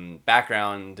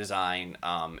background design.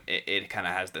 It kind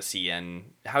of has the CN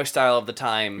house style of the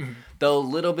time, though a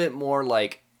little bit more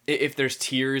if there's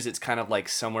tiers, it's kind of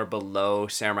somewhere below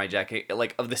Samurai Jack,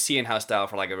 of the CN house style,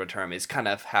 for lack of a term, is kind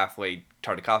of halfway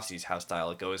Tartakovsky's house style.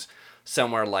 It goes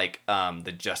somewhere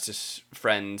the Justice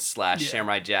Friends /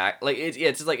 Samurai Jack.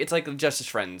 It's like the Justice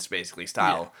Friends basically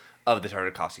style. Yeah. Of the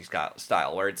Tartakovsky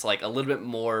style, where it's a little bit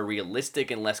more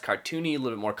realistic and less cartoony, a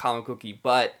little bit more comic booky,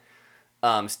 but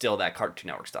still that Cartoon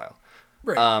Network style.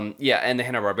 Right. And the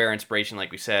Hanna-Barbera inspiration,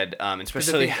 like we said,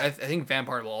 especially... I think Van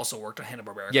Partible also worked on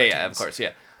Hanna-Barbera cartoons. Yeah, of course,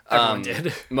 yeah. Everyone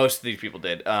did. Most of these people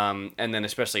did. And then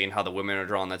especially in how the women are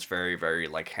drawn, that's very, very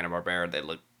Hanna-Barbera. They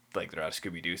look like they're out of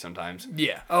Scooby-Doo sometimes.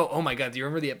 Yeah. Oh my god, do you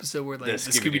remember the episode where the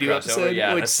Scooby-Doo episode?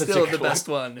 Yeah, which is still the best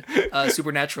one.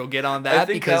 Supernatural, get on that,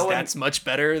 because that's much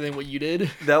better than what you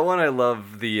did. That one I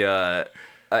love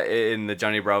in the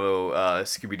Johnny Bravo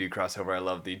Scooby-Doo crossover, I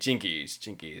love the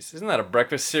Jinkies. Isn't that a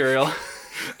breakfast cereal?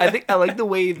 I think I like the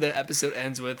way the episode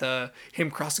ends with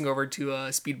him crossing over to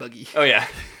a speed buggy. Oh yeah.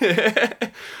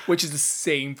 Which is the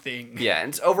same thing. Yeah,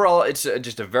 and overall it's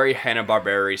just a very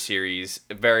Hanna-Barbera series,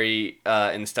 very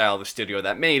in the style of the studio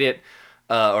that made it,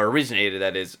 or originated,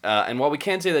 that is. And while we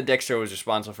can say that Dexter was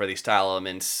responsible for these style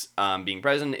elements being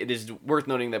present, it is worth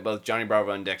noting that both Johnny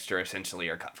Bravo and Dexter essentially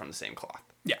are cut from the same cloth.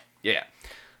 Yeah. Yeah.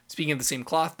 Speaking of the same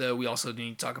cloth, though, we also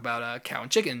need to talk about Cow and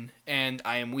Chicken and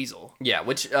I Am Weasel. Yeah,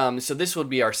 which so this would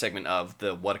be our segment of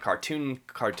the What a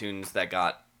cartoons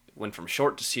that went from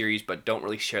short to series, but don't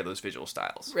really share those visual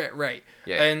styles. Right.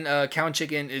 Yeah. And Cow and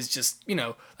Chicken is just,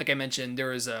 like I mentioned,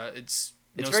 there is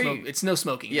it's no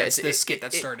smoking. Yeah, it's the skit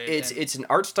that started. It's an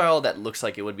art style that looks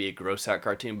like it would be a gross out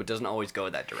cartoon, but doesn't always go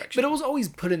that direction. But it was always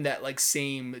put in that like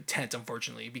same tent,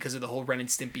 unfortunately, because of the whole Ren and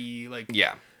Stimpy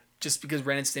just because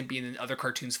Ren and Stimpy and then other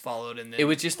cartoons followed, and then it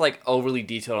was just like overly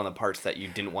detailed on the parts that you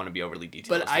didn't want to be overly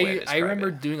detailed. But I remember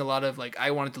doing a lot of like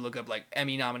I wanted to look up like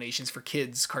Emmy nominations for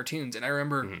kids cartoons, and I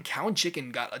remember Cow and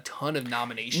Chicken got a ton of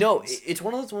nominations. No, it's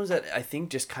one of those ones that I think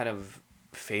just kind of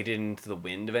faded into the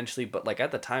wind eventually. But like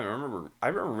at the time, I remember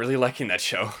really liking that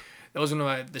show. That was one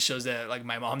of the shows that like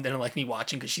my mom didn't like me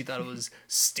watching because she thought it was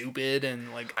stupid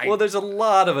and like Well, there's a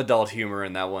lot of adult humor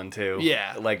in that one too.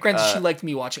 Yeah, like granted, she liked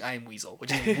me watching I Am Weasel,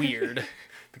 which is weird.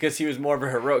 Because he was more of a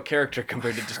heroic character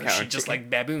compared to just cow. She just like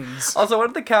baboons. Also, what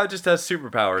if the cow just has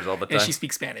superpowers all the time? And she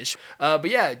speaks Spanish. But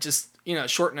yeah, just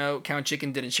short note, Cow and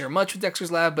Chicken didn't share much with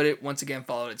Dexter's Lab, but it once again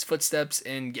followed its footsteps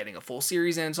in getting a full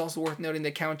series. And it's also worth noting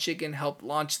that Cow and Chicken helped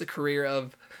launch the career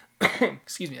of,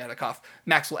 excuse me, I had a cough,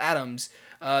 Maxwell Adams,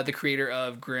 the creator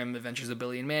of Grim Adventures of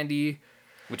Billy and Mandy,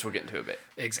 which we'll get into a bit.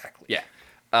 Exactly. Yeah.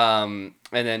 And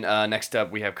then next up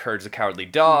we have Courage the Cowardly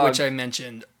Dog, which I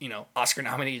mentioned, Oscar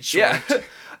nominated short,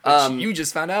 which you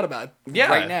just found out about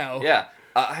right now. Yeah.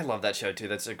 I love that show too.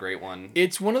 That's a great one.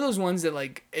 It's one of those ones that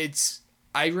like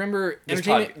I remember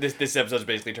this episode's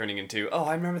basically turning into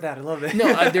I remember that, I love it.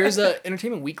 No, there's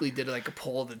Entertainment Weekly did like a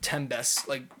poll of the 10 best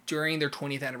like during their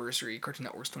 20th anniversary, Cartoon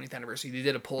Network's 20th anniversary. They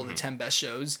did a poll of the 10 best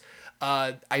shows.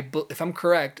 If I'm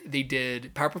correct, they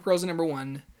did Powerpuff Girls at number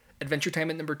 1, Adventure Time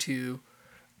at number 2.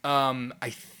 I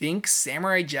think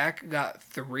Samurai Jack got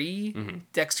 3,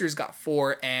 Dexter's got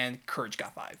 4, and Courage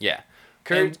got 5. Yeah,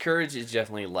 Courage is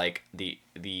definitely like the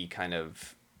kind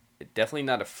of, definitely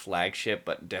not a flagship,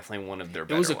 but definitely one of their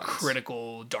better ones. It was a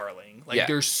critical darling. Like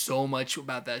there's so much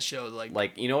about that show. Like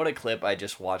what a clip I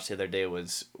just watched the other day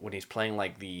was when he's playing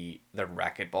like the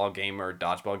racquetball game or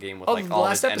dodgeball game with like all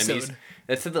his enemies.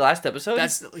 That's the last episode.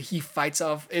 He fights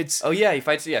off. He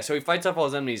fights. Yeah, so he fights off all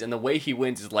his enemies, and the way he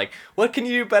wins is like, what can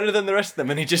you do better than the rest of them?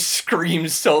 And he just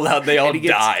screams so loud they all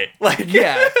die. Like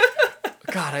yeah.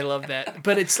 God, I love that.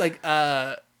 But it's like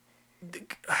I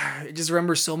just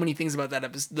remember so many things about that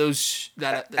episode.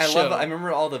 Show. I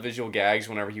remember all the visual gags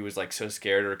whenever he was like so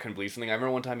scared or couldn't believe something. I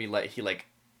remember one time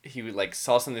he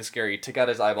saw something scary, took out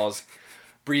his eyeballs,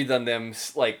 breathed on them,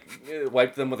 like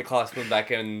wiped them with a cloth, put them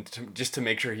back in just to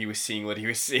make sure he was seeing what he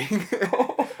was seeing.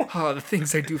 Oh, the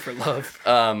things I do for love.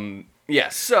 Yeah.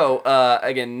 So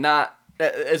again, not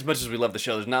as much as we love the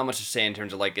show. There's not much to say in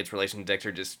terms of like its relation to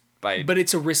Dexter. But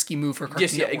it's a risky move for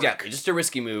Cartoon Network. Exactly. Just a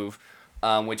risky move.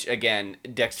 Which again,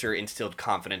 Dexter instilled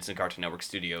confidence in Cartoon Network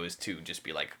Studios to just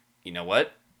be like, you know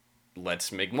what,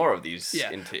 let's make more of these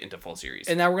into full series.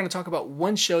 And now we're going to talk about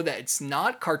one show that it's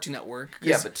not Cartoon Network.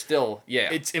 Yeah, but still,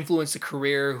 it's influenced a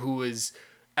career. Who was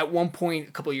at one point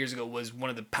a couple of years ago was one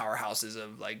of the powerhouses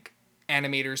of like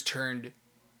animators turned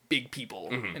big people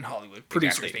in Hollywood,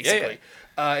 producers basically.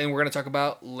 And we're going to talk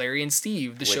about Larry and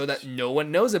Steve, the show that no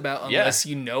one knows about unless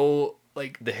you know.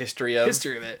 Like the history of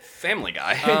it, Family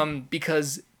Guy,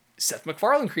 because Seth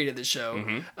MacFarlane created this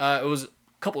show. It was a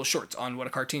couple of shorts on What a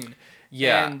Cartoon.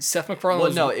 Yeah, and Seth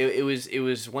MacFarlane. It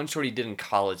was one short he did in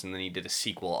college, and then he did a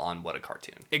sequel on What a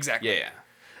Cartoon. Exactly.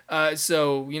 Yeah.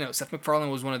 So Seth MacFarlane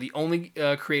was one of the only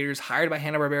creators hired by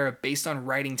Hanna-Barbera based on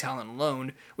writing talent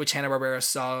alone, which Hanna-Barbera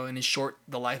saw in his short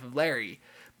The Life of Larry.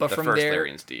 But from there,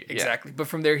 Larry and Steve. Exactly. But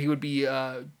from there, he would be.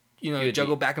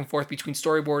 Juggle back and forth between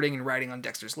storyboarding and writing on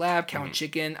Dexter's Lab, Cow and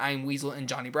Chicken, I Am Weasel, and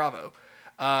Johnny Bravo.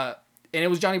 And it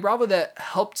was Johnny Bravo that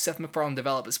helped Seth MacFarlane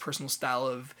develop his personal style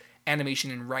of animation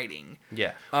and writing.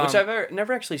 Yeah, which I've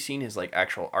never actually seen his like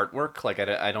actual artwork. Like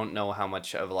I don't know how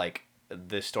much of like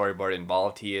the storyboard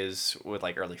involved he is with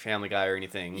like early Family Guy or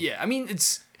anything. Yeah, I mean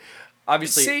it's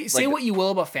obviously say what you will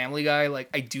about Family Guy.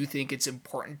 Like I do think it's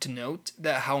important to note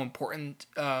that how important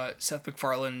Seth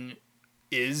MacFarlane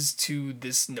is to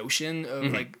this notion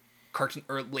of like cartoon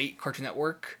or late Cartoon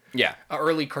Network,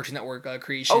 early Cartoon Network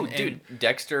creation. Oh, dude,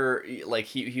 Dexter, like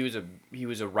he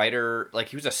was a writer, like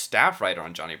he was a staff writer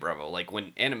on Johnny Bravo. Like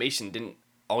when animation didn't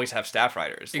always have staff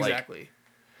writers. Exactly.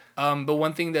 But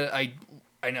one thing that I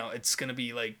know it's gonna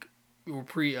be like we're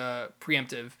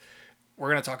preemptive. We're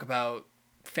gonna talk about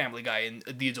Family Guy in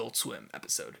the Adult Swim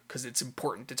episode because it's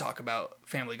important to talk about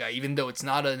Family Guy, even though it's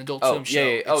not an Adult Swim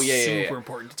show. It's super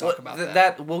important to talk about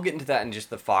that. We'll get into that in just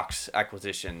the Fox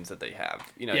acquisitions that they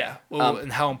have.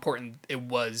 And how important it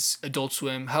was Adult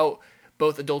Swim.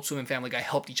 both Adult Swim and Family Guy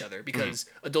helped each other because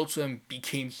Adult Swim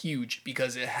became huge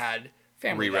because it had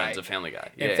Family Guy. Reruns of Family Guy.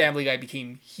 And Family Guy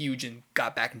became huge and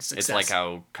got back into success. It's like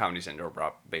how Comedy Central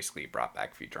basically brought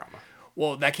back Futurama.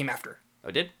 Well, that came after. Oh,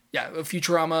 it did? Yeah,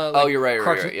 Futurama. Like, you're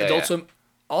right. Yeah, Adult Swim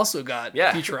also got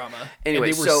Futurama. Anyway,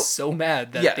 and they were so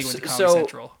mad that they went to Comedy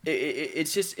Central.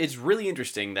 It's really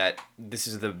interesting that this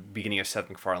is the beginning of Seth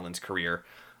MacFarlane's career.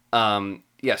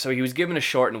 So he was given a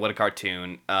short and What a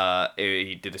Cartoon.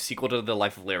 He did a sequel to The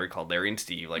Life of Larry called Larry and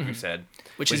Steve, like we said.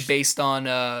 Which is based on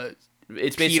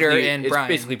it's Peter and Brian. It's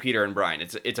basically Peter and Brian.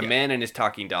 It's a man and his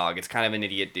talking dog. It's kind of an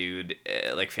idiot dude,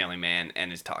 like Family Man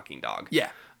and his talking dog. Yeah.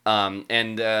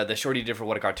 And the short he did for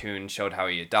What a Cartoon showed how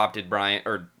he adopted Brian,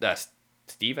 or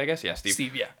Steve, I guess? Yeah, Steve.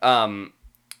 Steve, yeah.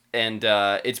 And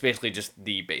it's basically just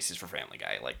the basis for Family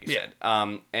Guy, like you said.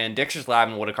 And Dexter's Lab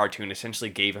and What a Cartoon essentially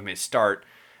gave him his start,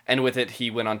 and with it,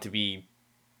 he went on to be,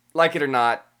 like it or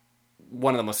not,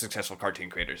 one of the most successful cartoon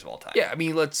creators of all time. Yeah, I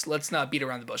mean, let's not beat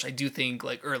around the bush. I do think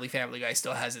like early Family Guy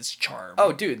still has its charm.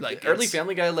 Oh, dude, like early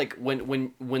Family Guy, like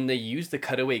when they use the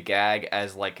cutaway gag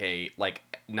as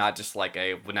not just like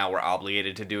now we're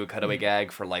obligated to do a cutaway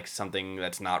gag for like something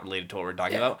that's not related to what we're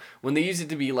talking about. When they use it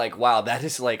to be like, wow, that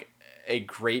is like a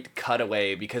great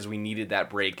cutaway because we needed that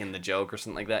break in the joke or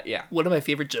something like that. Yeah. One of my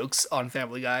favorite jokes on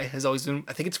Family Guy has always been,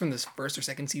 I think it's from this first or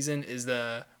second season, is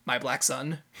the My Black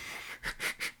Son.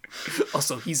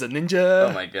 Also, he's a ninja.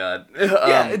 Oh my god.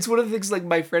 Yeah, it's one of the things like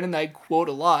my friend and I quote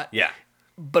a lot. Yeah.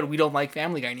 But we don't like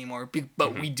Family Guy anymore.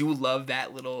 But we do love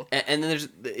that little. And then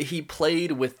he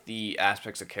played with the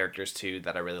aspects of characters too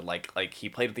that I really like. Like he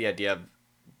played with the idea of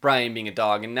Brian being a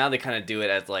dog, and now they kind of do it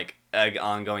as like an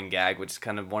ongoing gag, which is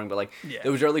kind of boring. But like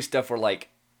there was early stuff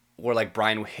where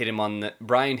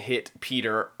Brian hit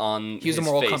Peter on his face. He was a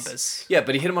moral compass. Yeah,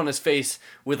 but he hit him on his face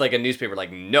with like a newspaper,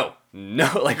 like no,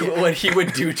 like what he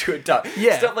would do to a dog.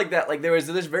 Yeah, stuff like that. Like there's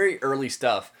very early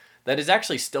stuff that is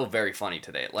actually still very funny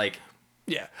today. Like.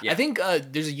 Yeah. I think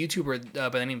there's a YouTuber by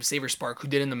the name of Saver Spark who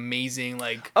did an amazing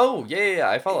like. Oh yeah,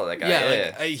 I follow that guy.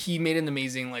 Yeah, he made an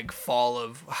amazing like fall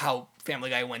of how Family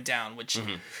Guy went down, which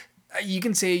you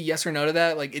can say yes or no to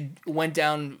that. Like it went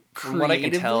down creatively. From what I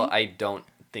can tell, I don't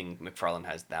think MacFarlane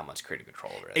has that much creative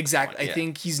control over it. Exactly. I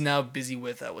think he's now busy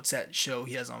with what's that show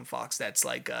he has on Fox that's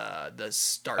like the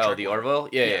Star Trek. Oh, the Orville?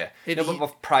 Yeah.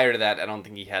 But prior to that, I don't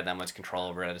think he had that much control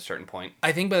over it at a certain point.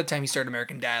 I think by the time he started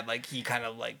American Dad, like he kind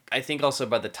of like. I think also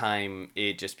by the time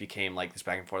it just became like this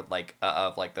back and forth, like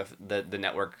of like the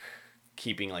network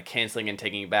keeping like canceling and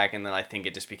taking it back, and then I think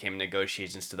it just became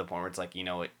negotiations to the point where it's like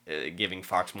giving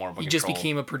Fox more of a control. He just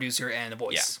became a producer and a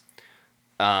voice. Yeah.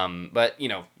 But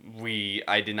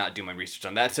I did not do my research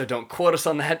on that, so don't quote us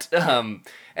on that. And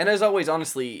as always,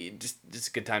 honestly, just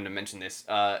a good time to mention this.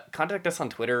 Contact us on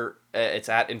Twitter. It's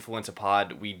at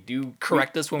InfluenzaPod. We do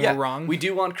correct us when we're wrong. We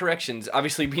do want corrections.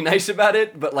 Obviously, be nice about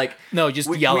it, but like no,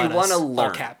 just yell at us. We want to learn.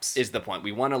 All caps is the point.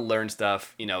 We want to learn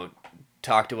stuff.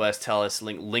 Talk to us, tell us,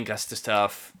 link us to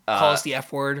stuff. Call us the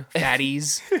F word,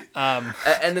 fatties.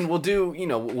 And then we'll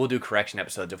do correction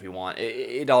episodes if we want.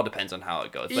 It all depends on how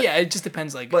it goes. But, yeah, it just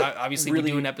depends. Like obviously, really,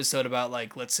 we do an episode about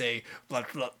like let's say,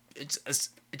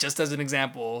 just as an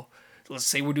example. Let's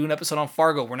say we're doing an episode on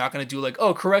Fargo. We're not going to do like,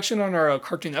 correction on our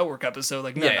Cartoon Network episode.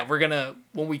 Like, no, we're going to,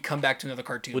 when we come back to another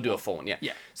cartoon. We'll do a full one, yeah.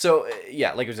 Yeah. So,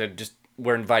 like I said,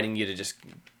 we're inviting you to just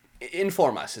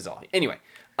inform us is all. Anyway,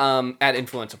 at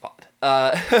InfluenzaPod.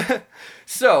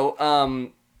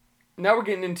 Now we're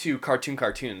getting into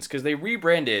cartoons because they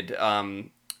rebranded.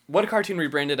 What a Cartoon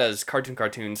rebranded as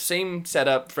Cartoon. Same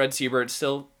setup. Fred Siebert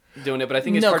still doing it, but I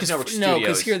think it's Cartoon Network Studios. No,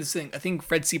 because here's the thing. I think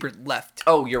Fred Siebert left.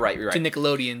 Oh, you're right. To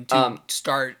Nickelodeon to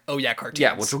start Cartoons.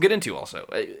 Yeah, which we'll get into also.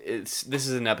 This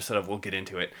is an episode of We'll Get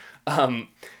Into It. Cartoons,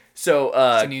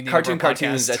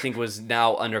 I think, was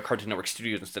now under Cartoon Network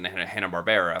Studios instead of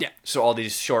Hanna-Barbera. Yeah. So all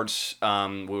these shorts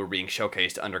were being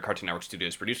showcased under Cartoon Network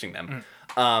Studios producing them.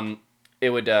 It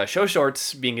would show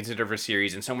shorts being considered for a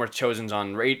series, and some were chosen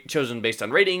based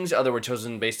on ratings. Other were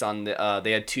chosen based on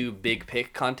they had 2 big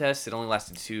pick contests. It only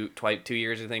lasted 2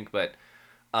 years, I think, but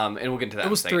and we'll get into that. It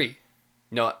was 3.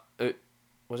 No,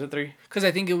 was it 3? Because I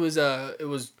think it was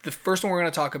the first one we're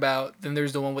going to talk about. Then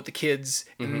there's the one with the kids,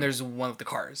 and then there's the one with the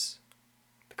cars.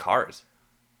 The cars.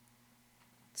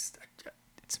 It's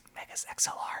Megas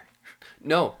XLR.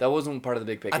 No, that wasn't part of the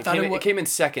big pick. It came in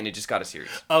second. It just got a series.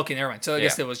 Okay, never mind. So I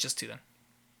guess it was just 2 then.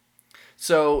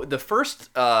 So the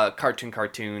first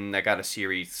cartoon that got a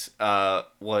series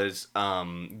was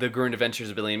The Gruen Adventures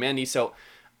of Billy and Mandy. So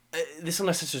this one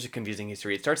has such a confusing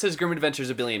history. It starts as Grim Adventures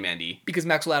of Billy and Mandy. Because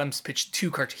Maxwell Adams pitched he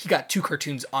got 2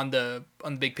 cartoons on the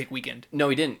Big Pick weekend. No,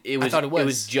 he didn't. I thought it was. It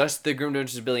was just the Grim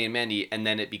Adventures of Billy and Mandy, and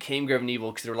then it became Good and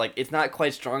Evil because they were like, it's not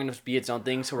quite strong enough to be its own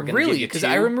thing, so we're going to give you 2. Really? Because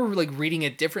I remember like reading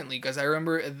it differently. Because I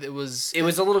remember it was a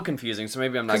little confusing, so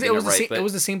maybe I'm not getting it right. It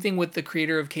was the same thing with the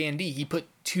creator of K&D. He put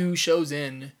 2 shows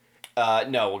in.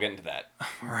 No, we'll get into that.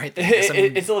 All right. It's a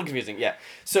little confusing, yeah.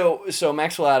 So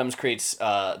Maxwell Adams creates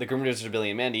the Grim Adventures of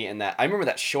Billy and Mandy, and that I remember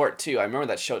that short too. I remember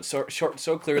that short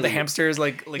so clearly. The hamsters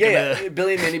like yeah.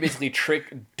 Billy and Mandy basically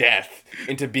trick Death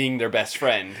into being their best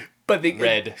friend. But the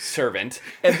Red servant.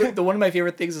 And the one of my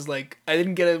favorite things is like I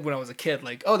didn't get it when I was a kid.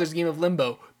 Like, oh, there's a game of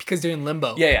Limbo because they're in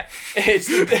limbo. Yeah. It's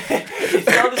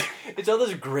all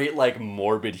this great like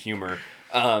morbid humor.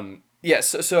 Yeah,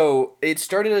 so it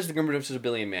started as the Grim Adventures of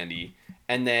Billy and Mandy,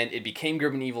 and then it became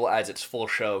Grim and Evil as its full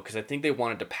show, because I think they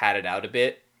wanted to pad it out a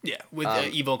bit. Yeah, with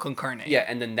Evil Concarne. Yeah,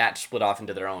 and then that split off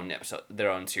into their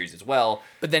own series as well.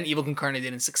 But then Evil Concarne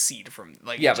didn't succeed from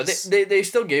like. Yeah, but they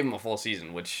still gave him a full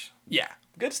season, which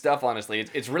good stuff. Honestly,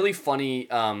 it's really funny.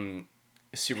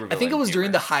 Supervillain. I think it was humor.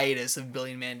 during the hiatus of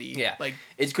Billy and Mandy. Yeah, like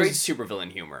it's great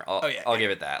supervillain humor. I'll give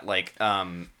it that. Like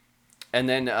And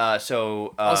then,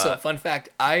 also, fun fact,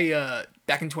 I,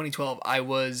 back in 2012, I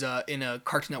was in a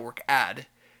Cartoon Network ad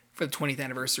for the 20th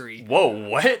anniversary. Whoa,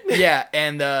 what? Yeah,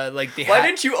 and, like, Why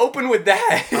didn't you open with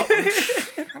that?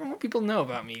 I don't want people to know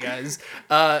about me, guys.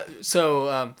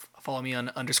 Follow me on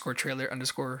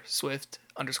 _trailer_swift_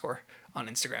 on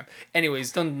Instagram.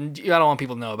 Anyways, I don't want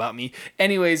people to know about me.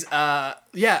 Anyways, I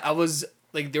was...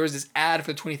 Like, there was this ad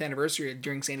for the 20th anniversary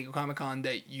during San Diego Comic-Con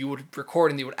that you would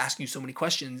record and they would ask you so many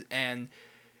questions. And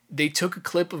they took a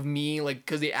clip of me, like,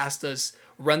 because they asked us,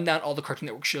 run down all the Cartoon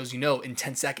Network shows you know in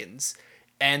 10 seconds.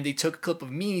 And they took a clip of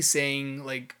me saying,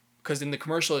 like, because in the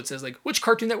commercial it says, like, which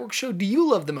Cartoon Network show do you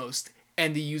love the most?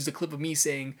 And they used a clip of me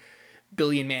saying,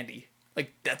 Billy and Mandy.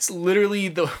 Like, that's literally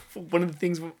one of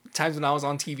the times when I was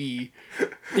on TV.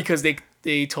 Because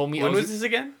they told me... When was this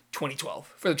again?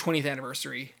 2012. For the 20th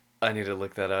anniversary. I need to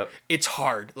look that up. It's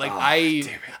hard. Like I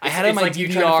had it on my like DVR. You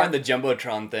trying to find the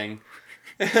Jumbotron thing.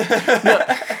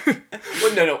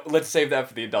 Well, no. Let's save that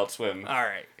for the Adult Swim. All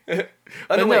right. Wait,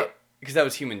 because that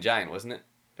was Human Giant, wasn't it?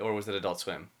 Or was it Adult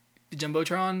Swim? The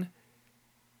Jumbotron.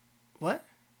 What?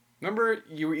 Remember,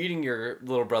 you were eating your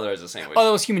little brother as a sandwich. Oh,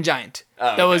 that was Human Giant.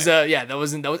 Oh, that was that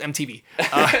was MTV.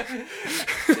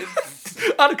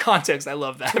 Out of context, I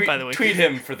love that. By the way, tweet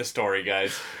him for the story,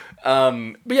 guys.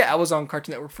 But yeah, I was on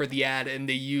Cartoon Network for the ad, and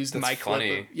they used my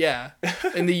funny.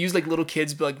 Clip. And they used like little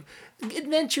kids, be like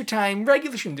Adventure Time,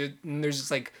 regular show, and there's this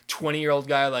like 20-year-old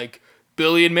guy like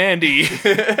Billy and Mandy.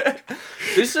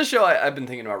 This is a show I've been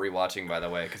thinking about rewatching, by the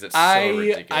way, because it's so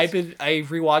ridiculous. I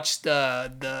rewatched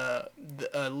the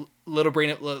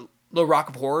Little Rock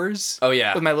of Horrors. Oh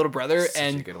yeah, with my little brother, Such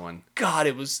and a good one. God,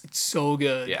 it's so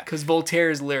good. Yeah, because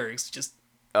Voltaire's lyrics just.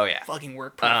 Oh yeah, fucking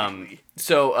work perfectly.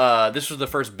 So this was the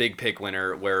first Big Pick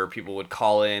winner where people would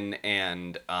call in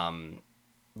and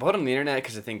vote on the internet,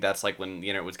 because I think that's like when the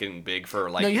internet was getting big for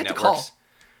like you had networks. To call.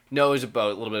 No, it was a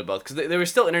little bit of both, because there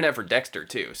was still internet for Dexter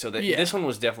too. So this one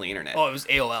was definitely internet. Oh, it was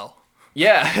AOL.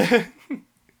 Yeah.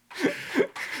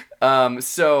 Lots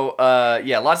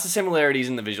of similarities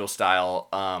in the visual style.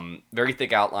 Very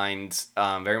thick outlines.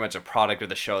 Very much a product of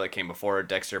the show that came before,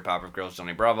 Dexter, Powerpuff Girls,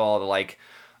 Johnny Bravo, all the like.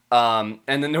 And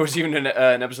then there was even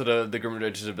an episode of The Grim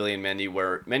Adventures of Billy and Mandy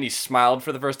where Mandy smiled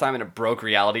for the first time and it broke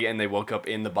reality, and they woke up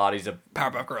in the bodies of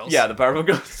Powerpuff Girls. Yeah, the Powerpuff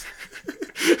Girls.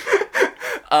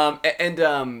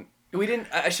 We didn't.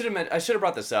 I should have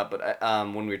brought this up, but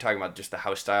when we were talking about just the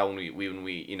house style, when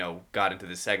we got into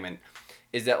this segment,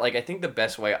 is that like I think the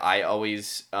best way I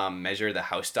always measure the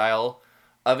house style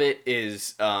of it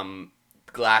is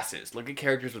glasses. Look at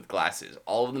characters with glasses.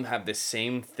 All of them have the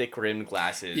same thick rimmed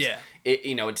glasses. Yeah.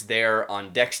 It's there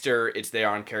on Dexter. It's there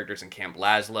on characters in Camp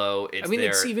Lazlo.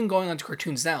 It's even going on to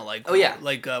cartoons now. Like what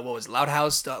was it, Loud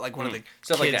House? Like one of the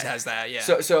stuff kids like that. has that. Yeah.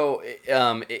 So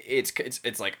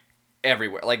it's like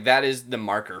everywhere. Like that is the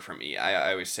marker for me.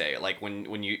 I always say, like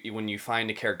when you find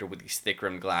a character with these thick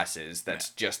rimmed glasses,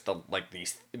 that's just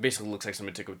these. It basically looks like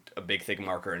someone took a big thick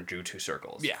marker and drew 2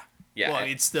 circles. Yeah. Yeah. Well,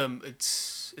 it's a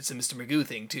Mr. Magoo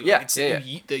thing too. Yeah. It's the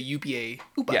UPA.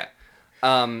 Oopa.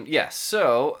 Yeah.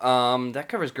 So that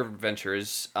covers Grim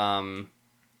Adventures. I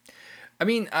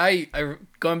mean, I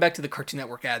going back to the Cartoon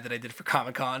Network ad that I did for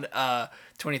Comic-Con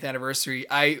 20th anniversary.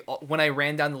 When I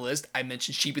ran down the list, I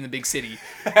mentioned Sheep in the Big City,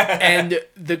 and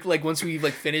once we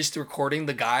finished recording,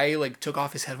 the guy took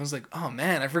off his headphones, like, oh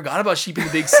man, I forgot about Sheep in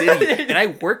the Big City, and I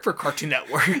work for Cartoon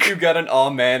Network. You got an all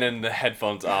man and the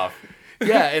headphones off.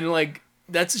 Yeah, and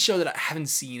that's a show that I haven't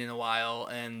seen in a while,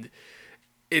 and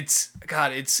it's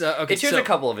okay. It shares a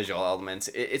couple of visual elements.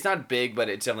 It's not big, but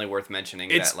it's definitely worth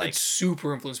mentioning. It's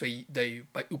super influenced by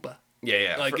Upa.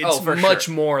 Yeah. Like for much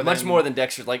sure. more than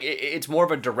Dexter. Like it's more of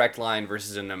a direct line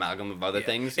versus an amalgam of other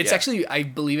things. It's actually, I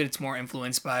believe it's more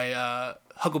influenced by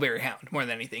Huckleberry Hound more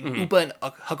than anything. Upa and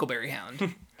Huckleberry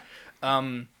Hound.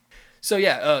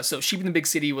 So Sheep in the Big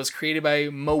City was created by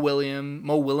Mo Willems.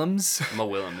 Mo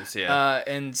Willems, yeah.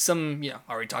 And some,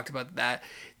 already talked about that.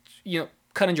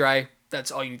 Cut and dry.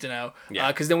 That's all you need to know.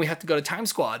 Yeah. Because then we have to go to Time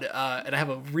Squad. And I have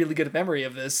a really good memory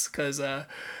of this because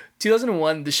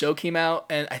 2001, the show came out,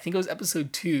 and I think it was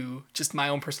episode 2, just my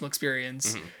own personal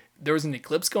experience. There was an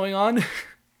eclipse going on.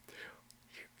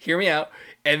 Hear me out.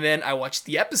 And then I watched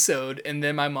the episode, and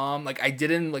then my mom, I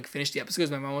didn't finish the episode because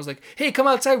my mom was like, "Hey, come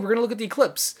outside, we're gonna look at the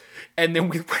eclipse." And then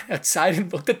we went outside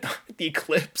and looked at the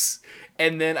eclipse.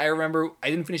 And then I remember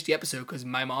I didn't finish the episode because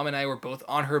my mom and I were both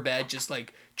on her bed, just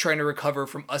trying to recover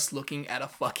from us looking at a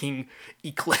fucking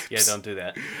eclipse. Yeah, don't do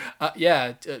that.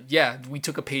 We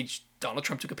took a page. Donald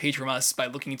Trump took a page from us by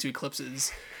looking into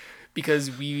eclipses because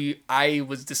I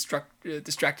was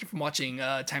distracted from watching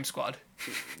Time Squad.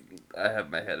 I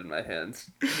have my head in my hands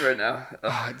right now.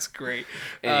 Oh, it's great.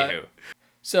 Anywho.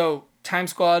 So Time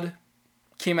Squad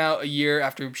came out a year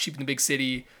after Sheep in the Big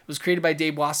City. It was created by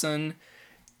Dave Wasson.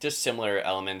 Just similar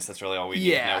elements. That's really all we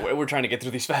need now. We're trying to get through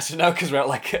these faster now because we're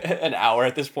at an hour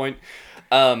at this point.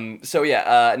 Now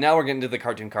we're getting to the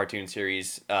cartoon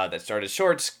series that started as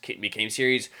shorts, became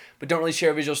series, but don't really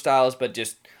share visual styles, but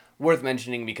just worth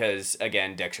mentioning because,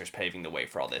 again, Dexter's paving the way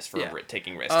for all this, for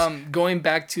taking risks. Going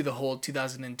back to the whole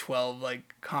 2012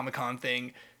 Comic-Con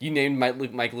thing. You named Mike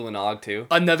Luanog too?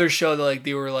 Another show that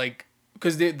they were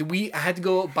because I had to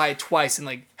go by it twice,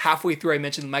 and halfway through I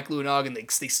mentioned Mike Luanog, and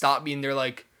they stopped me and they're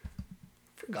like,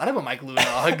 forgot about Mike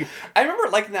Luanog. I remember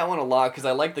liking that one a lot because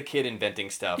I like the kid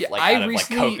inventing stuff, out of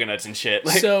coconuts and shit.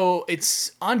 So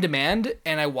it's on demand,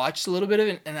 and I watched a little bit of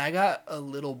it, and I got a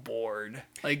little bored.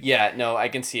 I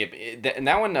can see it. And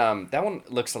that one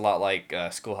looks a lot like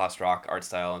Schoolhouse Rock art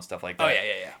style and stuff like that. Oh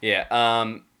yeah.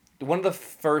 Yeah. One of the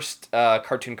first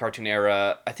cartoon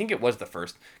era, I think it was the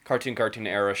first cartoon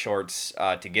era shorts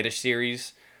to get a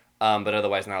series. But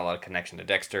otherwise not a lot of connection to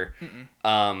Dexter.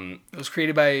 It was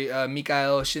created by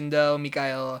Mikael Schindel,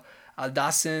 Mikael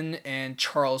Aldassen, and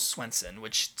Charles Swenson,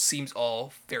 which seems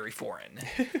all very foreign.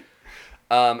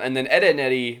 And then Ed, Edd n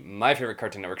Eddy, my favorite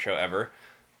Cartoon Network show ever.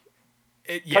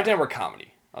 Cartoon Network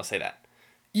comedy, I'll say that.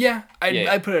 Yeah,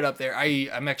 I put it up there.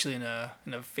 I'm actually in a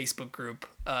Facebook group,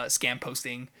 scam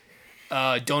posting.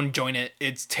 Don't join it.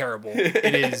 It's terrible.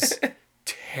 It is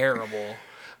terrible.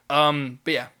 But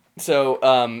yeah. So,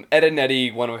 Ed, Edd n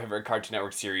Eddy, one of my favorite Cartoon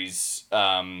Network series,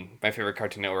 my favorite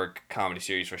Cartoon Network comedy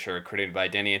series for sure, created by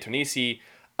Danny Antonucci.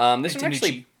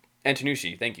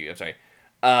 Antonucci, thank you, I'm sorry.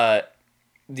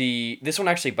 This one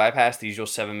actually bypassed the usual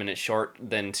 7-minute short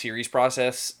then series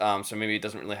process, so maybe it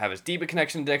doesn't really have as deep a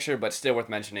connection to Dexter, but still worth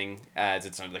mentioning as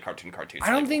it's under the cartoons.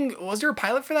 I don't think, was there a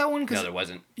pilot for that one? No, there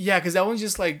wasn't. Yeah, because that one's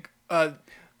just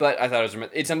but I thought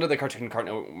it's under the Cartoon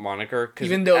moniker.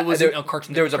 Even though it wasn't a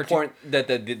cartoon. There was a point that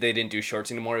they didn't do shorts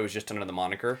anymore. It was just under the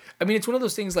moniker. I mean, it's one of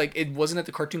those things it wasn't at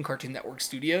the Cartoon Network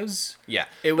Studios. Yeah,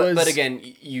 it was. But again,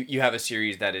 you have a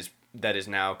series that is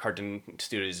now Cartoon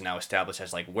Studios is now established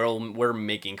as we're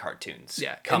making cartoons.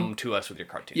 Yeah, come to us with your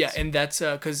cartoons. Yeah, and that's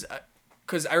because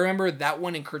I remember that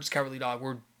one and Courage the Cowardly Dog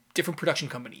were different production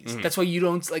companies. Mm-hmm. That's why you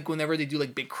don't whenever they do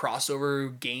big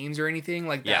crossover games or anything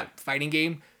that fighting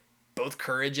game. Both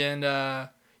Courage and Ed,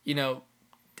 Edd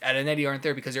n Eddy aren't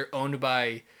there because they're owned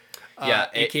by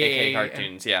AKA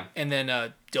Cartoons, and then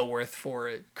Dilworth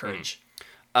for Courage.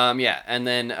 And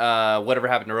then Whatever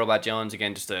Happened to Robot Jones,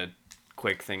 again, just a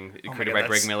quick thing created by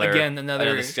Greg Miller. Again,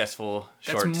 another successful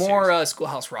short. That's more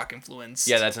Schoolhouse Rock influence.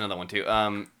 Yeah, that's another one too.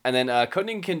 And then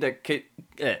Codename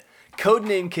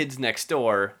Kids Next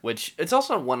Door, which it's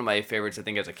also one of my favorites. I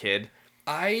think as a kid.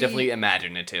 Definitely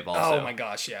imaginative also. Oh my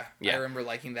gosh, yeah. I remember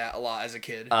liking that a lot as a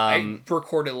kid. I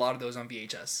recorded a lot of those on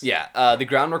VHS. Yeah, the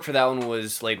groundwork for that one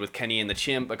was laid with Kenny and the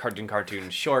Chimp, a cartoon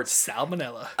short.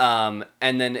 Salmonella.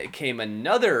 And then it came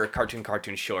another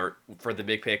cartoon short for the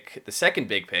big pick, the second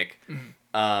big pick.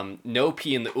 Mm-hmm. No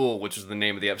Pee in the Ool, which was the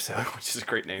name of the episode, which is a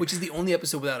great name. Which is the only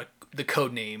episode without the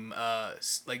code name.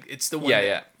 It's the one.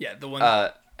 Yeah, the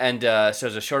one. And so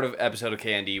there's a short episode of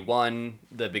KND 1,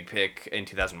 the big pick in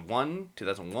 2001.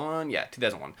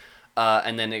 2001.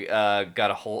 And then it got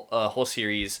a whole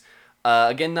series.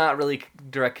 Again, not really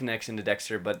direct connection to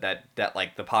Dexter, but that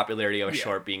like the popularity of a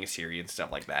short being a series and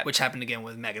stuff like that. Which happened again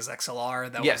with Megas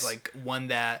XLR. That Yes. was like one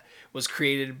that was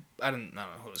created. I don't know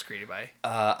who it was created by.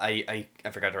 I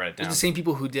forgot to write it down. The same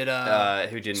people who did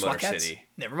who did SWAT Motor Cats? City.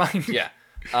 Never mind. Yeah.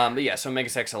 But yeah, so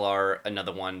Megas XLR,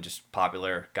 another one, just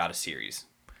popular, got a series.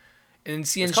 And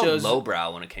CN It's called shows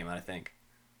Lowbrow when it came out, I think.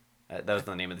 That was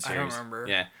the name of the series. I don't remember.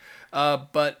 Yeah.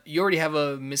 But you already have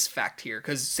a misfact here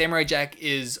because Samurai Jack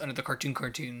is under the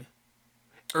cartoon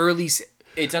early.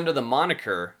 It's under the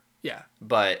moniker. Yeah.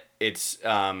 But it's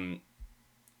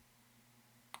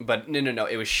but no.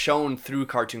 It was shown through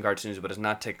Cartoons, but it's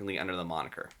not technically under the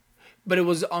moniker. But it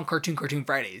was on Cartoon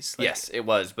Fridays. Like, yes, it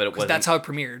was, but it wasn't. That's how it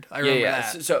premiered. I remember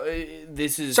that. So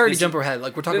this is. Sorry to jump ahead.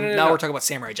 Like we're talking now. We're talking about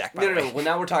Samurai Jack. By the way. Well,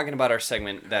 now we're talking about our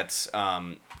segment that's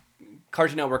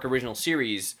Cartoon Network original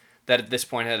series that at this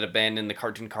point had abandoned the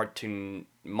cartoon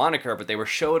moniker, but they were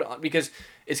showed on because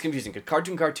it's confusing because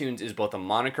Cartoons is both a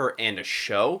moniker and a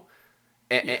show.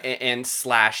 And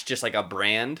slash just like a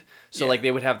brand. So like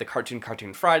they would have the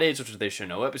Cartoon Fridays, which they show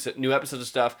new episodes of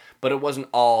stuff, but it wasn't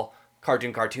all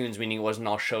cartoons, meaning it wasn't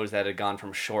all shows that had gone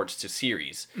from shorts to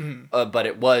series. But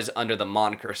it was under the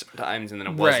moniker sometimes, and then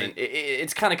it wasn't. Right.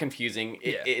 It's kind of confusing.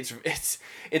 It's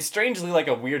strangely like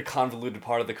a weird convoluted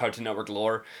part of the Cartoon Network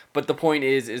lore. But the point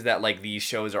is that like these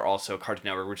shows are also Cartoon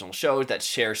Network original shows that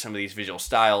share some of these visual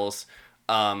styles.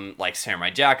 Like Samurai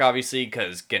Jack, obviously,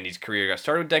 because Gendy's career got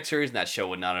started with Dexter, and that show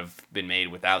would not have been made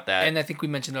without that. And I think we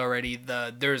mentioned already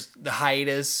the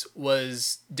hiatus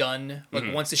was done.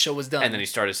 Like once the show was done, and then he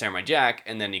started Samurai Jack,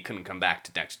 and then he couldn't come back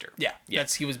to Dexter. Yeah.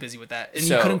 He was busy with that, and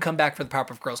he couldn't come back for the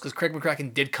Powerpuff Girls because Craig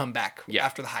McCracken did come back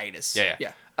after the hiatus.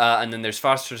 Yeah. And then there's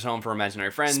Foster's Home for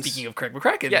Imaginary Friends. Speaking of Craig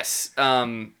McCracken, yes.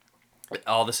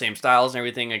 All the same styles and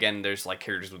everything. Again, there's like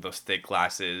characters with those thick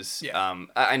glasses. Yeah.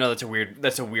 I know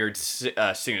that's a weird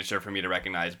signature for me to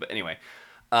recognize, but anyway.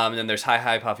 And then there's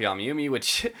Hi Puffy Amiyumi,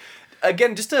 which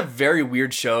again, just a very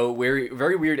weird show,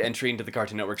 very weird entry into the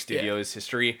Cartoon Network Studios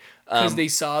history. Because they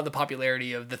saw the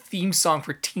popularity of the theme song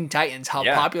for Teen Titans, how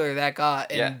popular that got,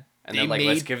 and then like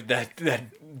let's give that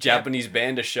Japanese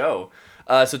band a show.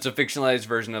 So it's a fictionalized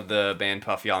version of the band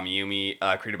Puffy Amiyumi,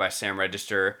 created by Sam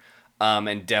Register.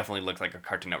 And definitely looked like a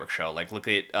Cartoon Network show. Like look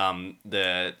at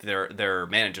their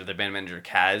manager, their band manager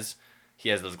Kaz. He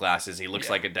has those glasses. He looks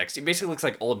like a Dexter. He basically looks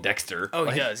like old Dexter. Oh,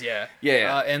 he does, yeah.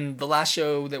 Yeah. And the last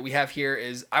show that we have here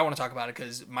is I want to talk about it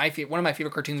because one of my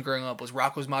favorite cartoons growing up was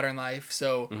Rocko's Modern Life.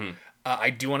 So I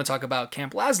do want to talk about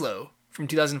Camp Lazlo from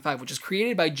 2005, which is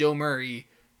created by Joe Murray,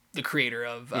 the creator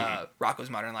of Rocko's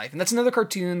Modern Life, and that's another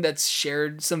cartoon that's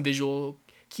shared some visual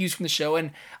cues from the show.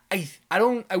 And I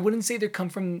wouldn't say they're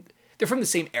from the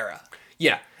same era.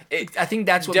 Yeah. I think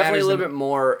that's what definitely matters. A little bit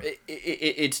more.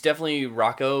 It's definitely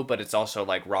Rocko, but it's also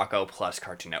like Rocko plus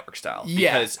Cartoon Network style.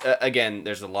 Yeah. Because again,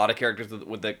 there's a lot of characters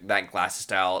with that glasses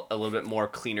style, a little bit more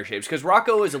cleaner shapes. Because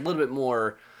Rocko is a little bit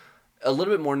more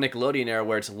Nickelodeon era,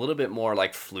 where it's a little bit more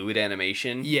like fluid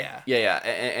animation. Yeah. Yeah.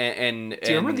 And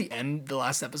do you remember the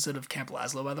last episode of Camp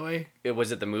Lazlo? By the way,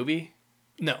 was it the movie?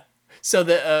 No. So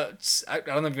I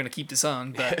don't know if you're gonna keep this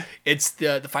on, but it's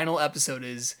the final episode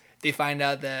is. They find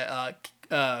out that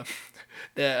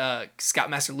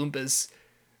Scoutmaster Lumpus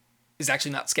is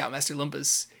actually not Scoutmaster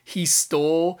Lumpus. Went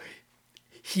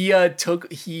to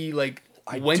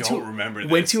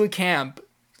a camp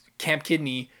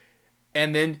Kidney,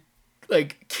 and then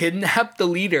like kidnapped the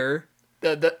leader,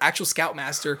 the actual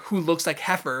Scoutmaster who looks like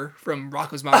Heifer from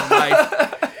Rocko's Modern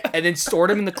Life, and then stored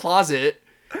him in the closet.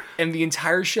 And the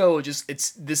entire show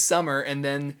it's this summer, and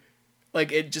then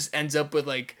like it just ends up with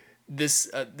like.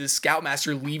 This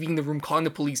Scoutmaster leaving the room, calling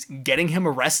the police, getting him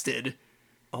arrested.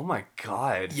 Oh my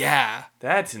god! Yeah,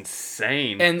 that's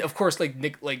insane. And of course, like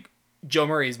Joe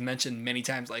Murray has mentioned many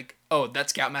times, like, oh, that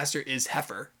Scoutmaster is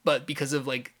Heifer, but because of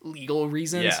like legal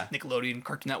reasons, Nickelodeon,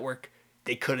 Cartoon Network,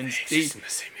 they couldn't. It's in the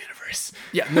same universe.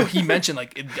 Yeah, no, he mentioned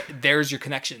like there's your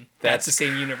connection. That's the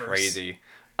same universe. Crazy.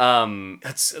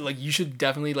 That's like you should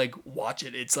definitely like watch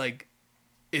it. It's like.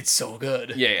 It's so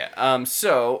good. Yeah.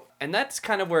 So, and that's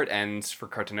kind of where it ends for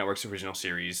Cartoon Network's original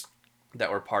series that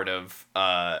were part of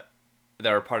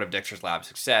Dexter's Lab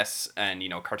success, and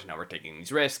Cartoon Network taking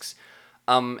these risks.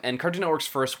 And Cartoon Network's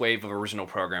first wave of original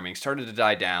programming started to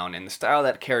die down, and the style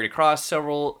that carried across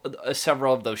several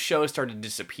of those shows started to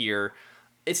disappear.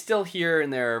 It's still here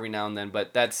and there every now and then,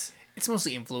 but it's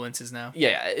mostly influences now.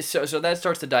 Yeah. So that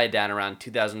starts to die down around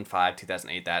 2005,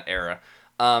 2008, that era.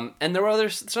 And there were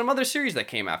some other series that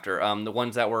came after. The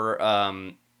ones that were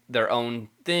their own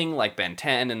thing, like Ben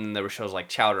 10, and then there were shows like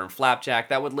Chowder and Flapjack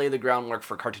that would lay the groundwork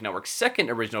for Cartoon Network's second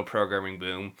original programming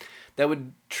boom that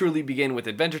would truly begin with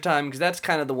Adventure Time, because that's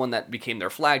kind of the one that became their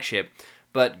flagship.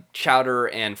 But Chowder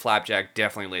and Flapjack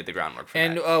definitely laid the groundwork for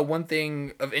that. And one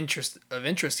thing of interest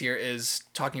here is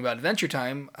talking about Adventure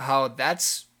Time, how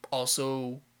that's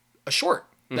also a short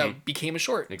that became a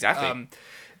short. Exactly.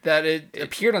 That it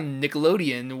appeared on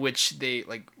Nickelodeon, which they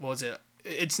what was it?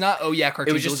 It's not Cartoons.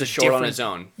 It was just a short on its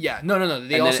own. Yeah, no.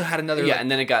 They also had another. Yeah, and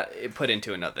then it got put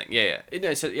into another thing. Yeah.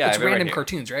 It's random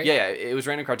cartoons, right? Yeah, it was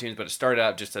random cartoons, but it started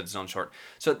out just as its own short.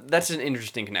 So that's an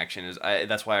interesting connection.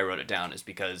 That's why I wrote it down, is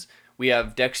because we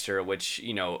have Dexter, which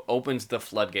opens the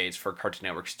floodgates for Cartoon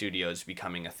Network Studios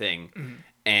becoming a thing. Mm-hmm.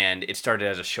 And it started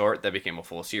as a short that became a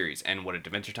full series. And what did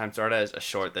Adventure Time start as? A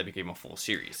short that became a full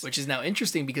series. Which is now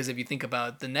interesting, because if you think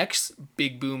about the next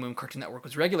big boom in Cartoon Network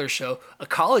was regular show, a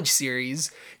college series.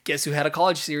 Guess who had a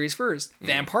college series first?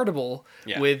 Vampartable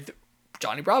with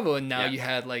Johnny Bravo. And now you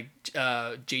had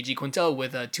J.G. Quintel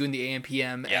with 2 in the AM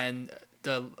PM and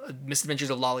the Misadventures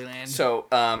of Lollyland. So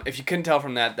if you couldn't tell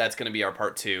from that, that's going to be our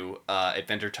part 2.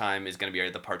 Adventure Time is going to be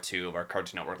the part 2 of our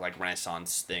Cartoon Network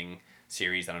Renaissance thing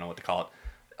series. I don't know what to call it.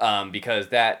 Because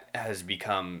that has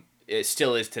become, it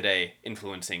still is today,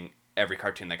 influencing every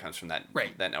cartoon that comes from that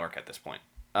network at this point.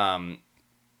 And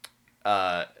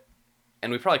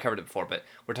we probably covered it before, but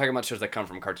we're talking about shows that come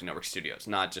from Cartoon Network Studios,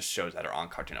 not just shows that are on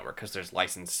Cartoon Network, because there's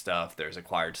licensed stuff, there's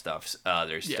acquired stuff,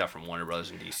 there's stuff from Warner Bros.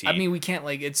 And DC. I mean, we can't,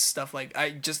 it's stuff I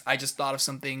just thought of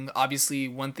something. Obviously,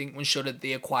 one show that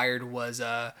they acquired was,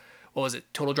 what was it,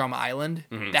 Total Drama Island?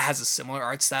 Mm-hmm. That has a similar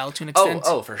art style to an extent.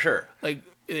 Oh, for sure.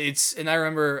 And I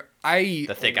remember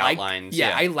the thick outlines.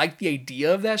 Yeah, I liked the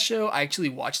idea of that show. I actually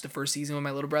watched the first season with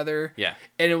my little brother. Yeah,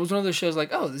 and it was one of those shows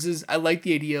I like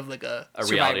the idea of a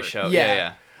reality show.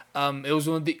 Yeah. It was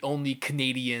one of the only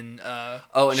Canadian.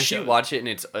 If you watch it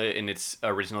in its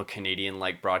original Canadian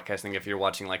broadcasting, if you're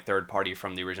watching third party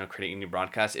from the original Canadian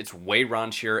broadcast, it's way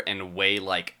raunchier and way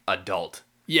adult.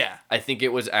 Yeah, I think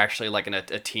it was actually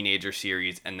a teenager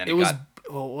series, and then what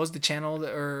was the channel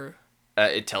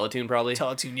Teletoon, probably.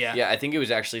 Teletoon, yeah. Yeah, I think it was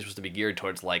actually supposed to be geared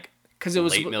towards because it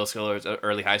was late middle schoolers,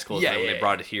 early high school. Yeah, when they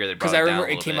brought it here, they brought it down. Because I remember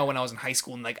it came out when I was in high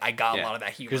school, and I got a lot of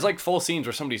that humor. There's full scenes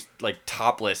where somebody's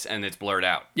topless and it's blurred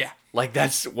out. Yeah,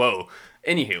 that's whoa.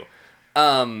 Anywho,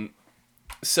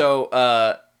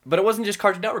 but it wasn't just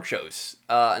Cartoon Network shows,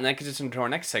 and that gets us into our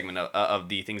next segment of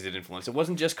the things that influenced. It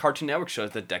wasn't just Cartoon Network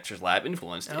shows that Dexter's Lab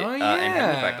influenced. And had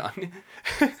an effect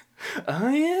on. Oh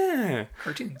yeah,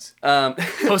 cartoons.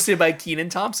 Hosted by Kenan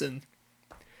Thompson.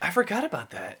 I forgot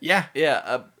about that. Yeah,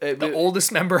 yeah. The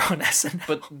oldest member on SNL.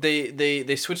 But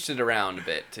they switched it around a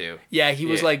bit too. Yeah, he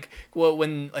was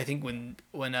when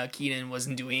Kenan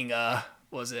wasn't doing Kenan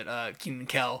and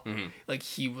Kel,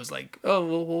 he was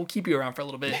we'll keep you around for a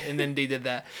little bit, and then they did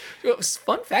that.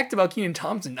 Fun fact about Kenan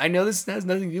Thompson. I know this has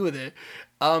nothing to do with it.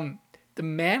 The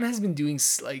man has been doing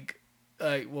sketch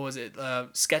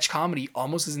comedy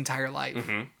almost his entire life.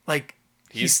 Mm-hmm.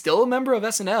 He's still a member of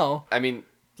SNL. I mean,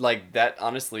 that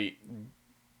honestly,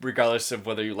 regardless of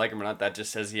whether you like him or not, that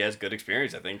just says he has good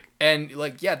experience, I think. And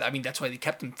I mean, that's why they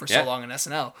kept him for so long in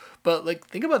SNL. But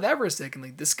think about that for a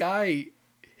second. This guy,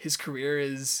 his career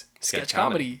is sketch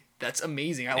comedy. That's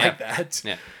amazing. I like that.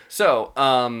 Yeah. So,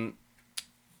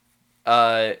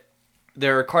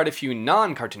 there are quite a few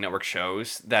non-Cartoon Network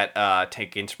shows that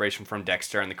take inspiration from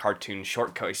Dexter and the cartoon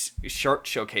short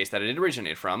showcase that it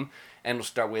originated from. And we'll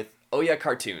start with Oh Yeah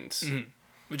Cartoons. Mm-hmm.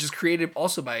 Which is created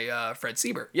also by Fred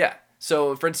Siebert. Yeah.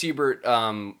 So Fred Siebert,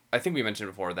 I think we mentioned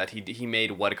before that he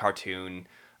made What a Cartoon.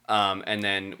 And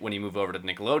then when he moved over to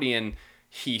Nickelodeon,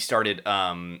 he started...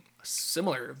 very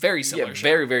similar. Yeah,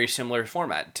 very, very similar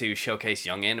format to showcase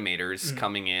young animators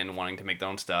coming in, wanting to make their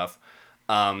own stuff.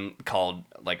 Called,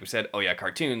 like we said, Oh Yeah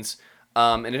Cartoons.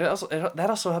 And that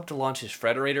also helped to launch his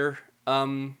Frederator.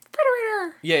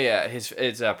 Frederator. Yeah, his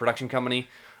production company.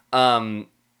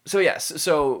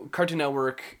 So Cartoon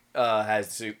Network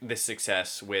has this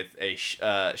success with a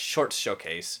shorts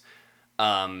showcase,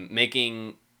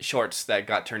 making shorts that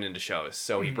got turned into shows.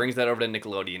 So he brings that over to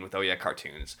Nickelodeon with Oh Yeah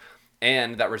Cartoons,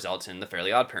 and that results in the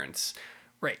Fairly Odd Parents.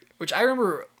 Right, which I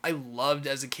remember I loved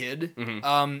as a kid.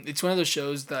 Mm-hmm. It's one of those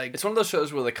shows that it's one of those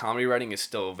shows where the comedy writing is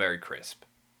still very crisp.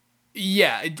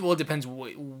 Yeah, it depends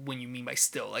when you mean by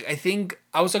still. I think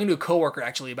I was talking to a coworker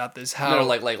actually about this. How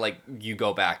like you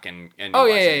go back and oh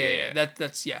yeah.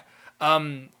 That's yeah.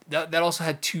 That also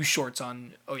had 2 shorts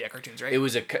on Oh Yeah Cartoons, right? It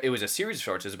was a series of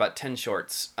shorts. It was about 10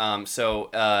 shorts. With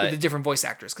the different voice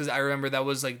actors, because I remember that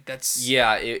was like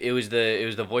Yeah, it was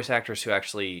the voice actors who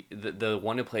actually the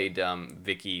one who played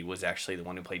Vicky was actually the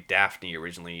one who played Daphne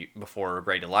originally before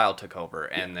Grey DeLisle took over,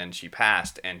 and then she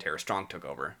passed and Tara Strong took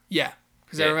over. Yeah,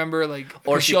 because I remember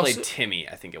or she played Timmy,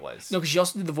 I think it was. No, because she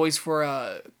also did the voice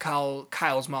for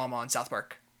Kyle's mom on South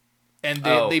Park. And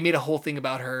they made a whole thing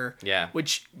about her. Yeah.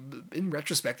 Which, in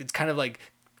retrospect, it's kind of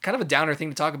a downer thing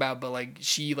to talk about. But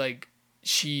she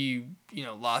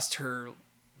lost her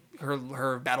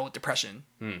battle with depression.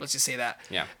 Let's just say that.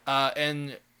 Yeah.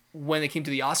 And when it came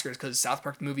to the Oscars, because South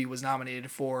Park the movie was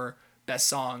nominated for Best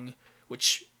Song,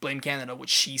 which Blame Canada, which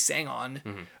she sang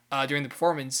on during the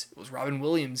performance, it was Robin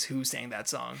Williams who sang that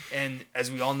song. And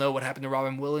as we all know, what happened to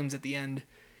Robin Williams at the end.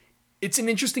 It's an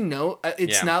interesting note.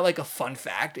 It's not like a fun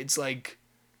fact. It's like,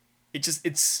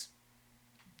 it's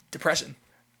depression.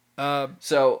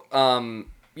 So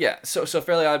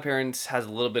Fairly Odd Parents has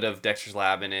a little bit of Dexter's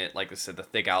Lab in it. Like I said, the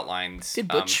thick outlines. Did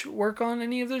Butch work on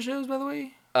any of those shows, by the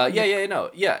way?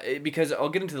 Because I'll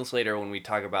get into this later when we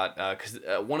talk about, because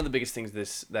one of the biggest things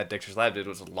that Dexter's Lab did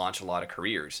was launch a lot of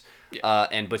careers. Yeah.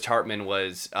 And Butch Hartman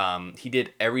was, he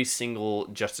did every single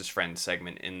Justice Friends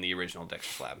segment in the original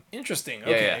Dexter's Lab. Interesting.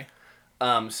 Okay.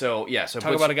 Yeah. So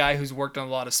talk about a guy who's worked on a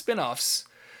lot of spin-offs.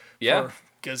 Yeah.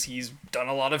 Because he's done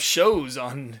a lot of shows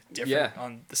on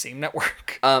on the same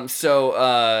network.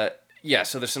 So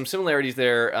there's some similarities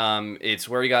there. It's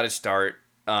where he got his start.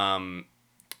 And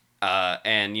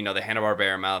the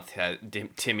Hanna-Barbera mouth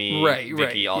had Timmy,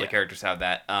 Vicky, all the characters have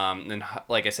that. And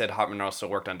like I said, Hartman also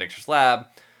worked on Dexter's Lab.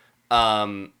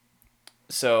 Then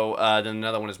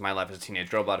another one is My Life as a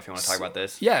Teenage Robot, if you want to talk about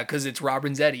this. Yeah, because it's Rob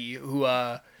Renzetti, who,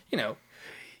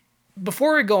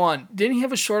 before we go on, didn't he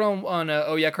have a short on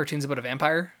Oh Yeah Cartoons about a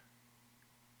vampire?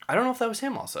 I don't know if that was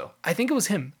him also. I think it was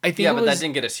him. But that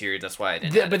didn't get a series. That's why I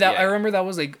didn't. I remember that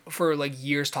was for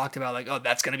years talked about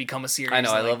that's going to become a series. I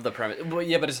know. I love the premise. Well,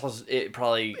 yeah, but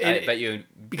I bet you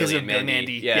because of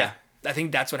Mandy. Yeah. I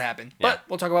think that's what happened. Yeah. But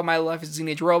we'll talk about My Life as a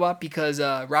Teenage Robot because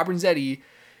Rob Renzetti,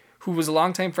 who was a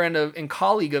longtime friend of and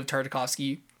colleague of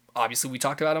Tartakovsky, obviously we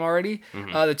talked about him already.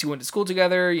 The two went to school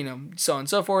together, so on and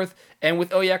so forth. And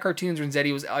with Oh Yeah Cartoons,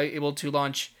 Renzetti was able to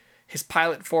launch his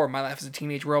pilot for My Life as a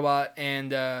Teenage Robot,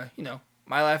 and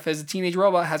My Life as a Teenage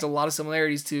Robot has a lot of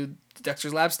similarities to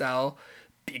Dexter's Lab style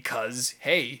because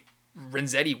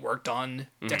Renzetti worked on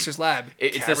Dexter's Lab.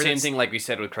 It's the same thing like we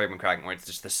said with Craig McCracken, where it's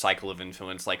just the cycle of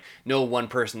influence. Like no one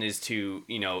person is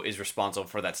responsible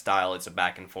for that style. It's a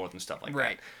back and forth and stuff like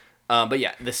that. But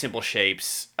yeah, the simple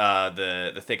shapes,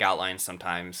 the thick outlines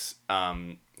sometimes.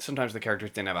 Sometimes the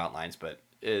characters didn't have outlines, but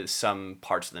some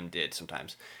parts of them did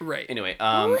sometimes. Right. Anyway,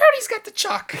 Rowdy's got the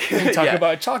chalk. Talk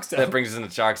about Chalk Zone. That brings us into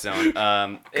Chalk Zone.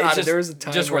 There was a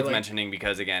time just worth mentioning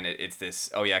because again, it's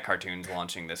this Oh Yeah Cartoons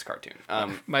launching this cartoon.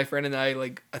 My friend and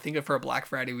I I think for a Black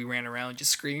Friday we ran around just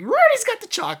screaming, "Rowdy's got the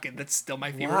chalk!" And that's still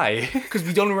my favorite. Why? Because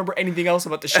we don't remember anything else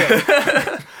about the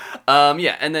show.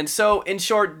 And then so in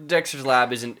short, Dexter's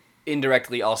Lab isn't.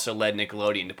 Indirectly also led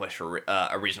Nickelodeon to push for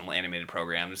original animated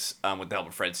programs with the help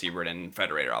of Fred Siebert and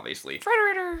Federator, obviously.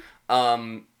 Federator!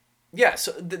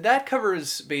 So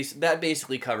that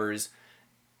basically covers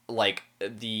like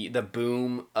the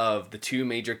boom of the two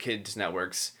major kids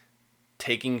networks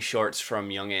taking shorts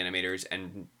from young animators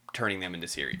and turning them into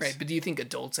series. Right, but do you think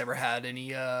adults ever had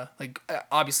any,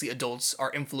 obviously adults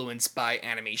are influenced by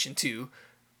animation too.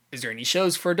 Is there any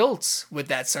shows for adults with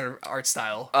that sort of art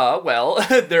style? Well,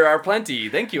 there are plenty.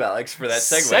 Thank you, Alex, for that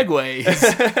segue.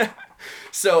 Segues.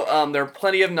 So, there are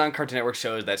plenty of non-Cartoon Network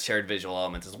shows that shared visual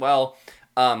elements as well.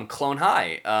 Clone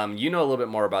High. You know a little bit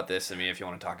more about this than me if you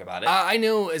want to talk about it. I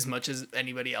know as much as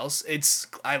anybody else.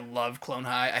 I love Clone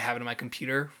High. I have it on my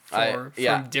computer. I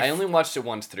only watched it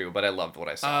once through, but I loved what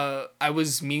I saw. I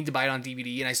was meaning to buy it on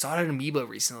DVD, and I saw it at Amoeba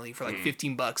recently for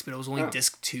 $15, but it was only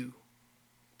disc 2.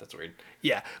 That's weird.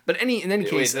 Yeah, but in any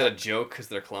case... Is that a joke because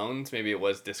they're clones? Maybe it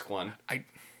was disc 1.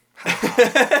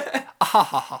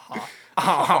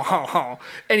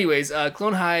 Anyways,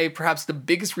 Clone High, perhaps the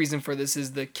biggest reason for this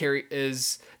is that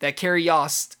Carrie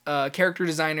Yost, character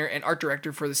designer and art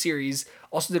director for the series,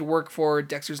 also did work for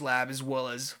Dexter's Lab as well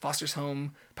as Foster's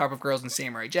Home, Powerpuff Girls, and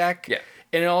Samurai Jack. Yeah.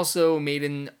 And it also made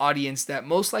an audience that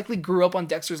most likely grew up on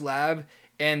Dexter's Lab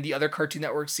and the other Cartoon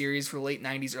Network series for the late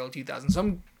 90s, early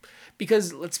 2000s.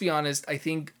 Because, let's be honest, I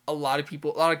think a lot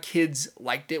of kids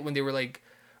liked it when they were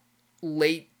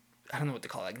late, I don't know what they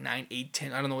call it, 9, 8,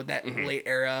 10, I don't know what that late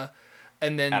era.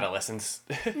 And then... Adolescence.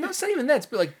 No, it's not even that.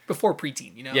 It's before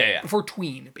preteen, Yeah. Before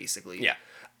tween, basically. Yeah.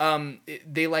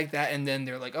 They like that, and then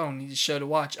they're like, oh, I need a show to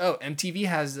watch. Oh, MTV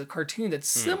has a cartoon that's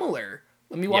similar.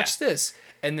 Let me watch this.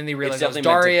 And then they realized it was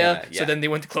Daria, so then they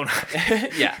went to Clone High.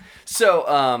 Yeah.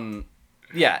 So,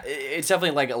 yeah, it's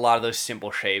definitely like a lot of those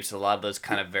simple shapes, a lot of those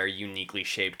kind of very uniquely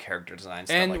shaped character designs.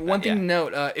 And like one thing to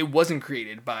note, it wasn't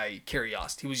created by Carrie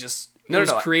Yost. He was just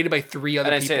created by 3 other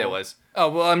people. I didn't say it was. Oh,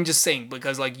 well, I'm just saying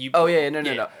because like you. Oh yeah,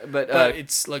 no. But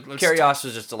it's like Carrie Yost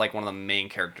was just like one of the main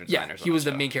character designers. Yeah, he was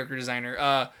the main character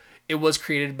designer. It was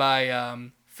created by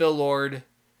Phil Lord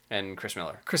and Chris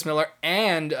Miller.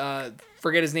 And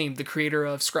forget his name, the creator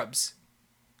of Scrubs.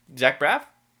 Zach Braff?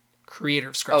 Creator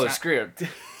of Scrubs. Oh, Scrubs.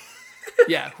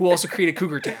 Yeah, who also created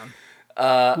Cougar Town.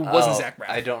 Who wasn't Zach Braff.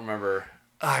 I don't remember.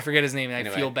 I forget his name, and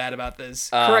I feel bad about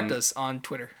this. Correct us on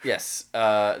Twitter. Yes.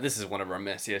 This is one of our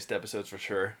messiest episodes for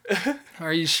sure.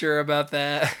 Are you sure about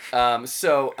that?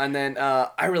 And then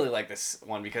I really like this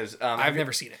one because I've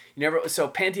never seen it. So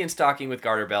Panty and Stocking with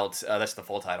Garter Belt. That's the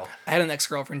full title. I had an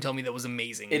ex-girlfriend tell me that was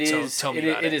amazing. It is. Tell me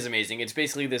about it. It is amazing. It's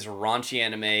basically this raunchy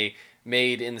anime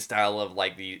made in the style of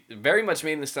very much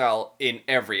made in the style in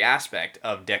every aspect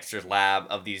of Dexter's Lab,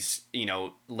 of these,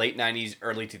 late 90s,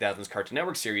 early 2000s Cartoon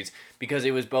Network series, because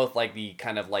it was both like the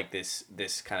kind of like this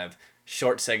kind of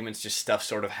short segments, just stuff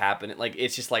sort of happen. Like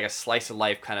it's just like a slice of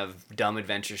life kind of dumb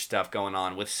adventure stuff going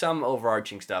on with some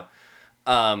overarching stuff.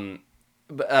 So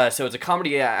it's a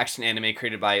comedy action anime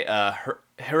created by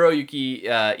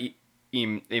Hiroyuki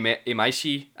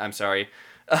Imaishi. I'm sorry.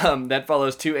 That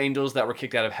follows 2 angels that were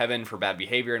kicked out of heaven for bad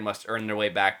behavior and must earn their way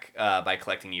back by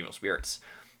collecting evil spirits.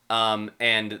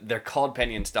 And they're called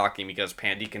Penny and Stocking because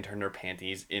Panty can turn her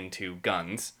panties into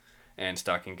guns, and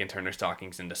Stocking can turn her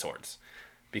stockings into swords,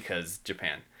 because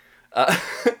Japan.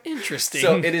 Interesting.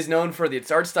 So it is known for its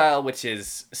art style, which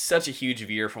is such a huge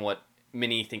veer from what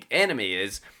many think anime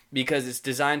is, because it's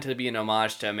designed to be an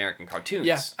homage to American cartoons.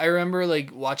 Yeah, I remember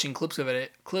watching clips of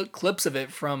it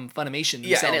from Funimation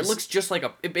themselves. Yeah, and it looks just like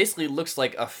it basically looks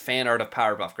like a fan art of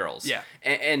Powerpuff Girls. Yeah.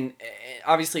 And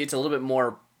obviously it's a little bit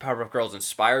more Powerpuff Girls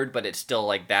inspired, but it's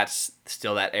still that's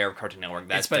still that air of Cartoon Network.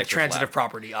 That's by transitive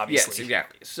property, obviously. Yes,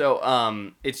 exactly.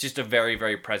 So it's just a very,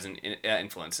 very present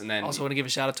influence. And then also want to give a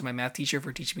shout out to my math teacher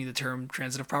for teaching me the term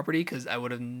transitive property, because I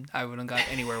wouldn't got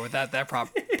anywhere without that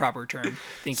proper term.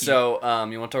 Thank you. So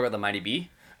you want to talk about the Mighty Bee?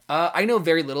 I know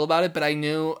very little about it, but I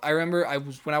remember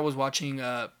when I was watching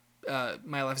My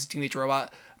Life as a Teenage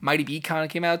Robot, Mighty Bee kind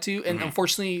of came out too, and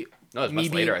unfortunately, no, it's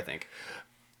much later, I think.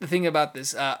 The thing about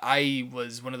this, I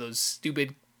was one of those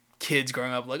stupid kids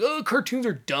growing up, like, oh, cartoons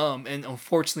are dumb, and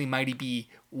unfortunately, Mighty Bee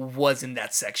was in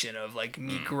that section of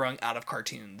me growing out of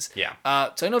cartoons. Yeah.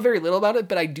 So I know very little about it,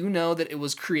 but I do know that it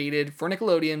was created for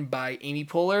Nickelodeon by Amy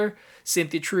Poehler,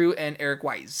 Cynthia True, and Eric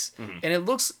Wise. And it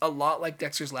looks a lot like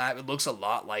Dexter's Lab. It looks a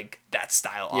lot like that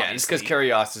style, obviously. Yeah, it's because Carrie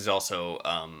Yost is also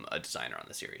a designer on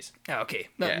the series. Oh, okay.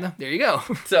 No, there you go.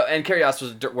 And Carrie Yost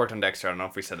worked on Dexter. I don't know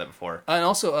if we said that before. And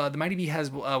also, the Mighty Bee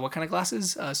has what kind of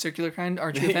glasses? Circular kind?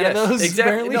 Aren't you a fan of those?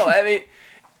 Exactly. Apparently? No, I mean,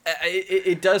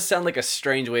 it does sound like a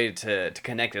strange way to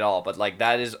connect it all, but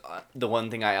that is the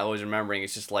one thing I always remembering.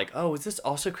 It's just oh, is this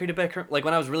also created by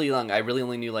when I was really young, I really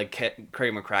only knew Craig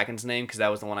McCracken's name, because that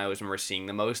was the one I always remember seeing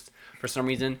the most for some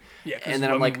reason. Yeah. And then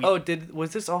I'm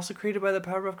was this also created by the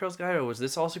Powerpuff Girls guy, or was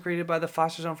this also created by the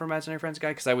Foster Zone for Imaginary Friends guy?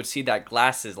 Because I would see that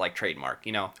glasses trademark,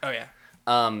 Oh yeah.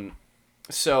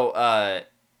 So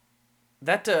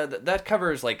that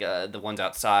covers the ones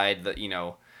outside,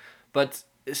 but.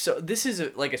 So this is,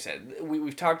 like I said,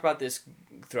 we've talked about this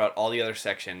throughout all the other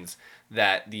sections,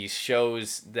 that these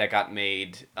shows that got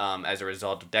made as a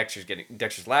result of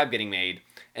Dexter's Lab getting made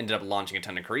ended up launching a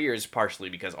ton of careers, partially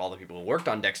because all the people who worked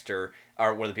on Dexter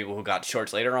were the people who got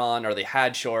shorts later on, or they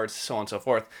had shorts, so on and so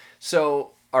forth.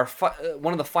 So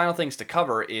one of the final things to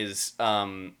cover is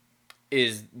that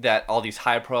all these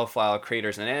high-profile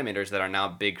creators and animators that are now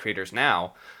big creators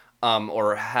now,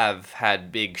 or have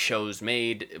had big shows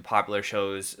made, popular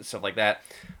shows, stuff like that,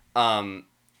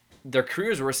 their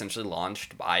careers were essentially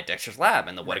launched by Dexter's Lab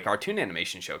and the What a Cartoon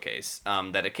Animation Showcase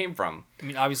that it came from. I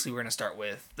mean, obviously, we're going to start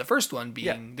with the first one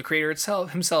being the creator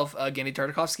himself, Genndy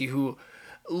Tartakovsky, who,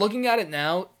 looking at it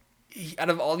now, out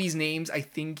of all these names, I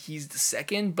think he's the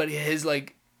second, but his,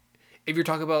 if you're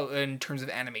talking about in terms of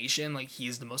animation,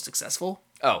 he's the most successful.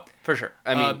 Oh, for sure.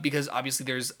 I mean, because obviously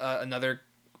there's another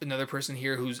person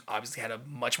here who's obviously had a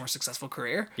much more successful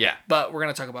career. Yeah. But we're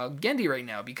going to talk about Genndy right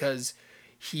now, because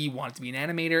he wanted to be an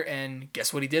animator, and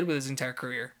guess what he did with his entire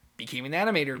career? Became an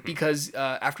animator, because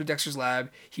after Dexter's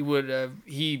Lab,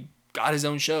 he got his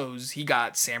own shows. He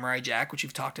got Samurai Jack, which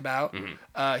you've talked about.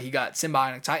 He got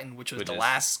Symbionic Titan, which was the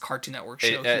last Cartoon Network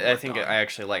show. I think I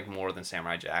actually like more than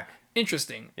Samurai Jack.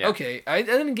 Interesting. Yeah. Okay, I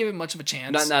didn't give it much of a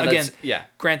chance. No, Again, yeah.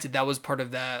 granted, that was part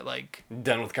of that, like,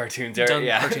 Done with cartoons. done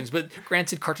Yeah. cartoons. But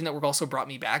granted, Cartoon Network also brought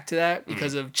me back to that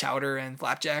because of Chowder and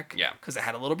Flapjack. Yeah. Because I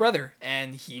had a little brother,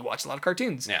 and he watched a lot of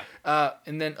cartoons. Yeah.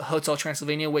 And then Hotel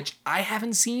Transylvania, which I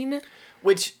haven't seen.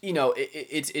 Which, you know,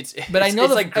 But I know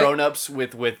it's like grown-ups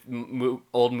with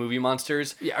old movie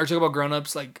monsters. Yeah, are you talking about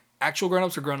grown-ups, like actual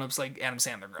grown-ups, or grown-ups like Adam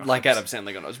Sandler grown-ups? Like Adam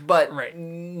Sandler grown-ups, but Right.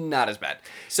 not as bad.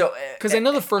 So, because I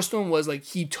know the first one was like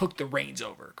he took the reins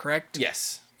over, correct?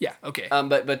 yes. Yeah. Okay.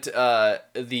 But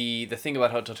the thing about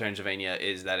Hotel Transylvania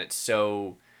is that it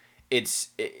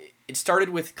started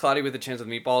with Cloudy with a Chance with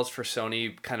Meatballs for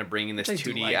Sony, kind of bringing this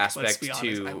 2D aspect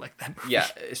to. I like that movie. Yeah,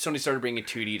 Sony started bringing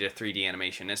 2D to 3D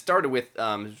animation. It started with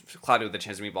Cloudy with a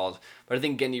Chance of Meatballs, but I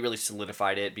think Gendy really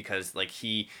solidified it because like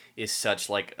he is such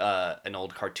like an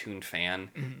old cartoon fan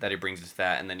that he brings us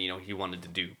that, and then he wanted to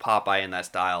do Popeye in that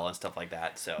style and stuff like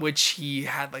that. So which he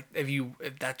had like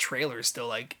if that trailer is still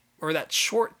like. Or that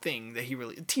short thing that he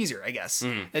teaser, I guess.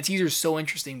 That teaser is so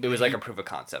interesting. It was like a proof of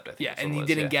concept, I think. Yeah, and he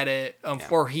didn't get it.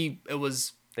 It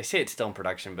was. They say it's still in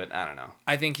production, but I don't know.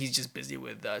 I think he's just busy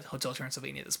with Hotel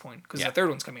Transylvania at this point because the third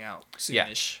one's coming out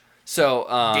soonish. Yeah.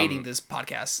 So dating this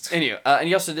podcast. Anyway, and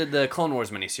he also did the Clone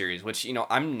Wars miniseries, which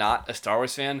I'm not a Star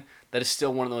Wars fan. That is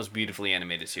still one of those beautifully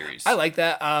animated series. I like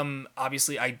that.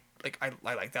 Obviously, I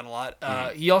like that a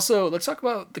lot. He also let's talk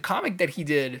about the comic that he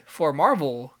did for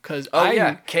Marvel because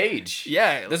Cage.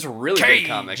 Yeah, that's a really good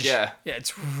comic. Yeah,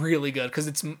 it's really good because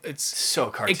it's so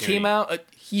cartoony. It came out.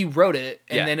 He wrote it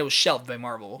and then it was shelved by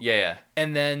Marvel. Yeah.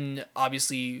 And then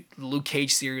obviously the Luke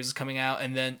Cage series is coming out,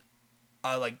 and then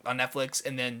like on Netflix,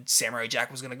 and then Samurai Jack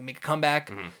was gonna make a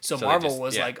comeback. So Marvel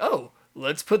was like, oh.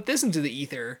 Let's put this into the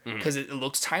ether because it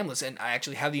looks timeless, and I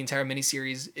actually have the entire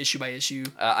miniseries issue by issue.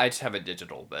 I just have a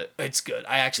digital, but it's good.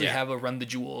 I actually have a Run the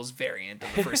Jewels variant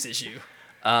of the first issue.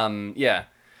 Yeah,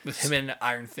 with him and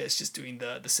Iron Fist just doing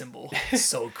the symbol.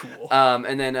 So cool.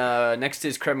 And then next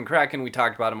is Creme and Kraken. We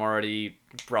talked about him already.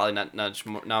 Probably not much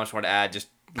more to add. Just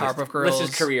Powerpuff Girls.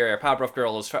 List his career. Powerpuff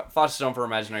Girls. Foster Stone for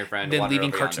Imaginary Friend. Then Wander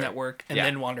leaving Over Cartoon Yonder. Network, and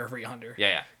then Wander Over Yonder.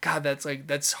 Yeah. God,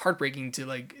 that's heartbreaking to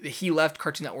like. He left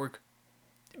Cartoon Network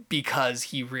because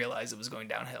he realized it was going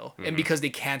downhill, and because they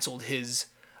canceled his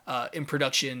in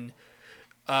production,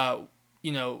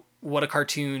 What a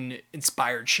Cartoon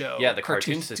inspired show. Yeah, the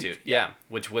Cartoon Institute. Yeah,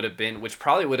 which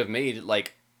probably would have made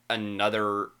like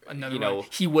another one.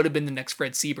 He would have been the next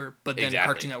Fred Siebert, but then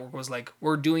Exactly. Cartoon Network was like,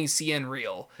 we're doing CN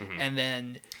Real, and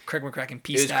then Craig McCracken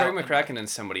pieced It was out. Craig McCracken and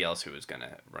somebody else who was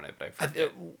gonna run it, but I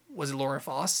forget. Was it Laura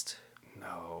Faust?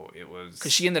 No, it was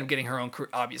Because she ended up getting her own career,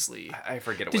 obviously. I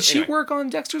forget. Did she work on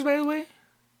Dexter's, by the way?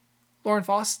 Lauren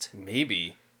Faust?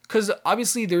 Maybe. Because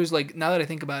obviously there's like, now that I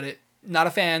think about it, not a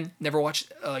fan, never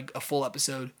watched like a full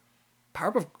episode.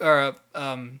 My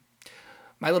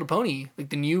Little Pony, like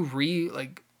the new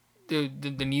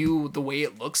the way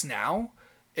it looks now,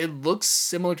 it looks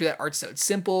similar to that art style. It's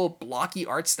simple, blocky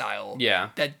art style.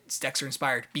 Yeah. That's Dexter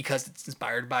inspired because it's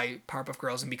inspired by Powerpuff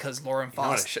Girls and because Lauren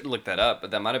Faust. I should look that up,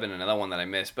 but that might have been another one that I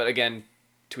missed. But again,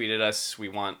 tweeted us. We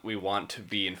want to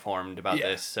be informed about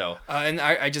this. So and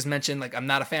I just mentioned like I'm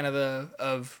not a fan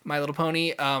of My Little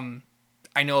Pony.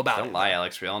 I know about it. Don't lie,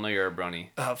 Alex. We all know you're a brony.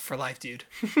 For life, dude.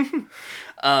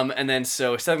 And then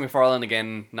so Seth MacFarlane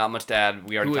again. Not much to add.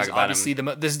 We already talked about obviously him.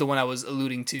 this is the one I was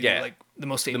alluding to. Yeah. Like the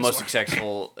most famous, the most one.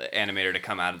 successful animator to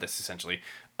come out of this, essentially.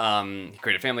 He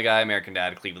created Family Guy, American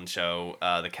Dad, Cleveland Show,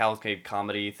 the Cavalcade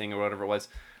comedy thing or whatever it was.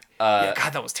 Yeah,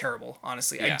 God, that was terrible.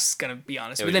 Honestly, I'm just gonna be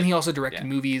honest. But then he also directed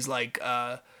movies like,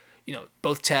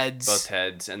 Both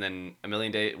Teds, and then A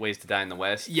Million Ways to Die in the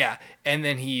West. Yeah, and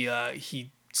then he's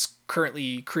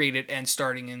currently created and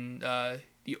starting in The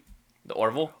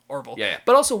Orville. Yeah.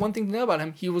 But also one thing to know about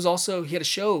him, he had a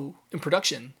show in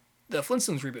production, the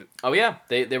Flintstones reboot. Oh yeah,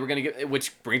 they were gonna get,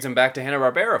 which brings him back to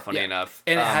Hanna-Barbera. Funny enough,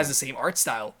 and it has the same art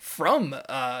style from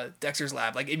Dexter's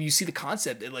Lab. Like if you see the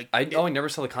concept, I never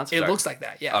saw the concept. It art. looks like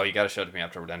that. Yeah. Oh, you gotta show it to me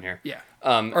after we're done here. Yeah.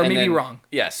 Or maybe you're wrong.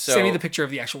 Yes. So send me the picture of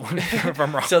the actual one if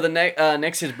I'm wrong. So the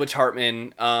next is Butch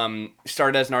Hartman.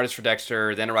 Started as an artist for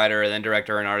Dexter, then a writer, then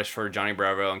director and artist for Johnny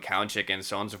Bravo and Cow and Chicken,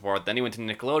 so on and so forth. Then he went to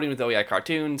Nickelodeon with OEI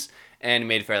cartoons and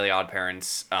made Fairly Odd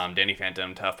Parents, Danny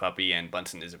Phantom, Tough Puppy, and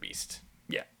Bunsen is a Beast.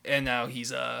 Yeah, and now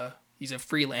he's a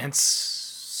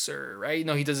freelancer, right?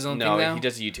 No, he does his own thing now? No, he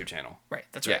does a YouTube channel. Right,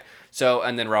 that's right. Yeah. So,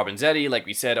 and then Robin Zetti, like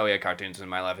we said, yeah, cartoons in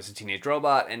My Life as a Teenage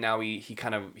Robot, and now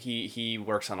he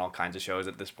works on all kinds of shows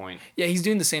at this point. Yeah, he's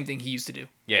doing the same thing he used to do.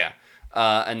 Yeah.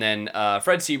 And then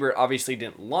Fred Siebert obviously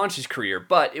didn't launch his career,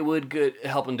 but it would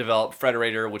help him develop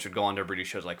Frederator, which would go on to produce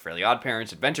shows like Fairly Odd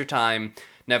Parents, Adventure Time,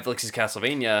 Netflix's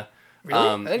Castlevania, Really?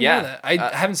 I didn't know that. I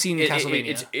haven't seen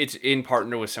Castlevania. It's in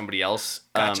partner with somebody else.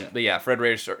 Gotcha. But yeah, Fred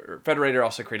Rader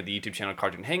also created the YouTube channel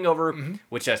Cartoon Hangover,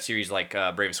 which has series like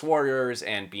Bravest Warriors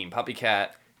and Being Puppy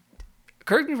Cat.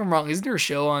 Correct me if I'm wrong. Isn't there a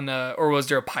show on, or was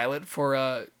there a pilot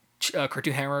for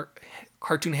Cartoon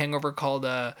Hangover called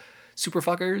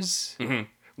Superfuckers? Mm-hmm.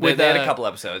 They had a couple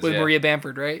episodes with Maria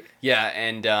Bamford, right? Yeah,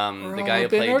 and the guy who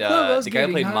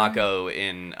played Mako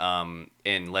in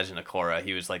Legend of Korra,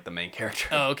 he was like the main character.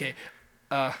 Oh, okay.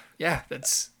 Yeah,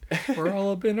 we're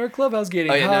all up in our clubhouse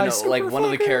getting high. No. Like one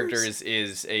of the characters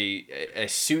is a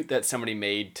suit that somebody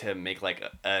made to make like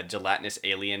a gelatinous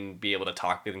alien be able to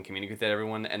talk with and communicate with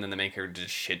everyone, and then the main character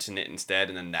just shits in it instead,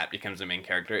 and then that becomes the main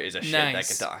character is a shit that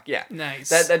can talk. Yeah, nice.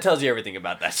 That tells you everything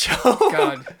about that show.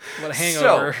 God, what a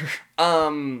hangover.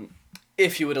 So,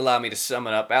 if you would allow me to sum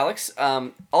it up, Alex,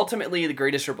 ultimately the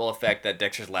greatest ripple effect that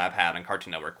Dexter's Lab had on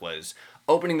Cartoon Network was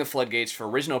opening the floodgates for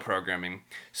original programming,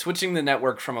 switching the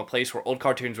network from a place where old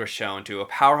cartoons were shown to a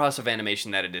powerhouse of animation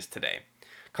that it is today.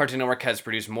 Cartoon Network has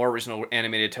produced more original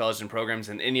animated television programs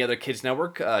than any other kids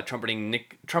network, trumping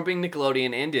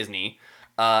Nickelodeon and Disney,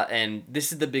 and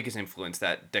this is the biggest influence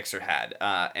that Dexter had.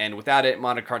 And without it,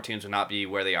 modern cartoons would not be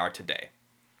where they are today.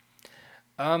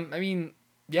 I mean,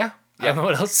 yeah. I don't know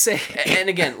what else to say. And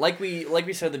again, like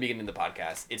we said at the beginning of the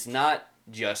podcast, it's not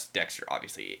just Dexter,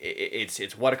 obviously.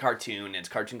 It's What a Cartoon, it's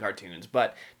cartoons,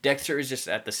 but Dexter is just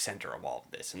at the center of all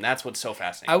of this, and that's what's so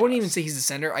fascinating. I wouldn't even say he's the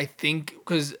center. I think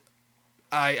because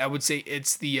I would say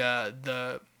it's the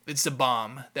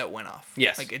bomb that went off.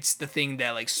 Yes, like it's the thing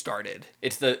that like started.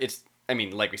 I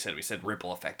mean, like we said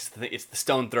ripple effect. It's the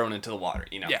stone thrown into the water.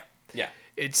 You know. Yeah.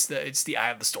 It's the eye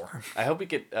of the storm. I hope we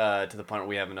get to the point where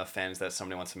we have enough fans that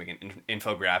somebody wants to make an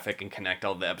infographic and connect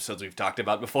all the episodes we've talked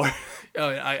about before. Oh,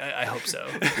 I hope so.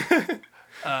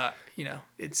 I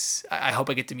hope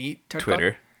I get to meet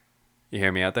Twitter. You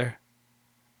hear me out there?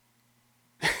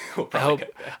 I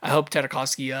hope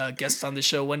Tartakovsky guests on the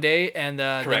show one day and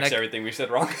corrects everything we said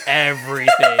wrong.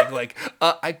 Everything. Like,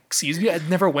 excuse me, I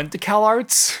never went to Cal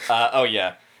Arts. Oh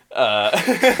yeah.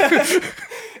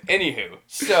 Anywho,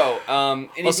 so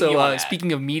also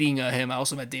speaking of meeting him, I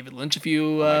also met David Lynch a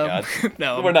few. Oh my God.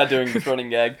 No, we're not doing the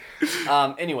running gag.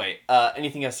 Anyway,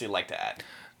 anything else you'd like to add?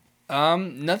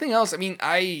 Nothing else. I mean,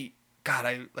 I've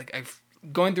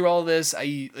going through all this.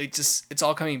 It's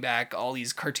all coming back. All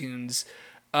these cartoons.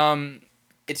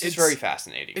 It's just very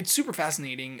fascinating. It's super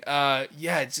fascinating.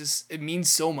 It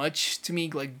means so much to me.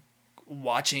 Like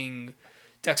watching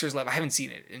Dexter's Lab. I haven't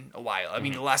seen it in a while. I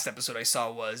mean, the last episode I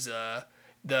saw was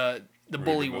the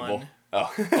bully one.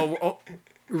 Oh,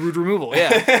 Rude Removal.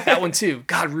 Yeah, that one too.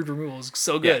 God, Rude Removal is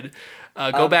so good.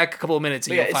 Go back a couple of minutes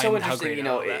and you'll find how great.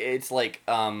 It's like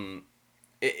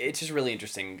it's just really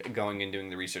interesting going and doing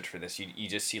the research for this. You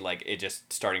just see like it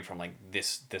just starting from like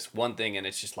this one thing, and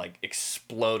it's just like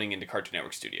exploding into Cartoon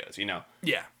Network studios. You know?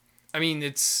 Yeah, I mean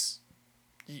it's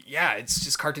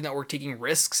just Cartoon Network taking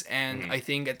risks, and I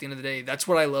think at the end of the day, that's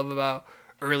what I love about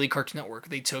early Cartoon Network.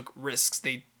 They took risks.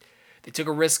 They took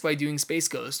a risk by doing Space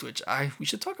Ghost, which we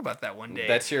should talk about that one day.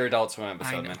 That's your Adult Swim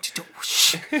episode, man.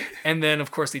 And then,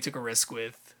 of course, they took a risk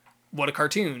with What a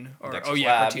Cartoon. Or Dexter's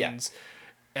Lab, Cartoons. Yeah.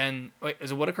 And, wait, is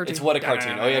it What a Cartoon? It's What a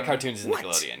Cartoon. Cartoons is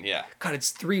Nickelodeon, yeah. God,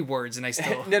 it's 3 words, and I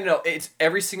still... No, it's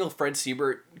every single Fred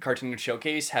Siebert cartoon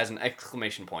showcase has an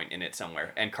exclamation point in it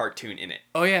somewhere, and cartoon in it.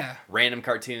 Oh, yeah. Random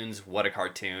cartoons, What a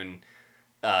Cartoon.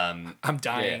 I'm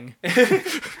dying. Yeah.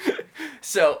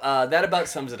 So that about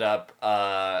sums it up.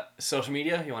 Social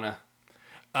media, you wanna?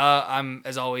 I'm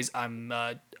 _trailer_swift_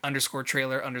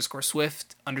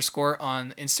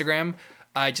 on Instagram.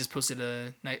 I just posted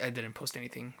I didn't post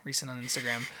anything recent on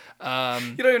Instagram.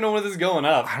 You don't even know when this is going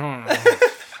up. I don't know.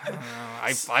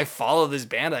 I follow this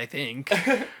band, I think.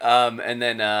 And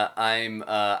then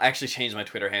I actually changed my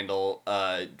Twitter handle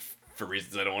for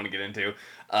reasons I don't want to get into.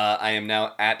 I am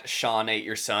now at Sean 8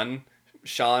 your son.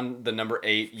 Sean, the number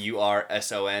 8,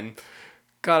 URSON.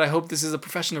 God, I hope this is a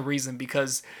professional reason,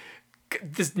 because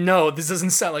this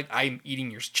doesn't sound like I'm eating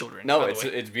your children. No,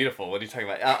 it's beautiful. What are you talking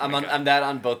about? I'm that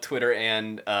on both Twitter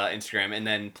and Instagram, and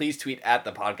then please tweet at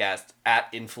the podcast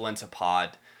at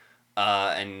InfluenzaPod.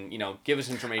 And give us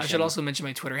information. I should also mention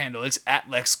my Twitter handle. It's at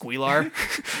Lex Squealar.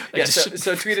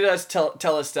 So tweet at us, tell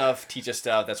us stuff, teach us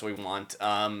stuff. That's what we want.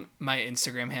 My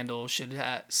Instagram handle should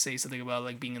say something about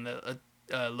like being in the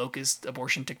locust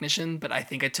abortion technician, but I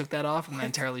think I took that off. I'm not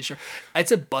entirely sure.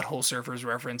 It's a Butthole Surfers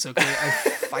reference. Okay,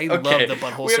 I love the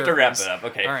Butthole Surfers. We have to wrap it up.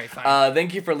 Okay. All right, fine.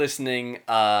 Thank you for listening.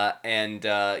 And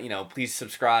please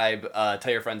subscribe.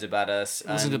 Tell your friends about us.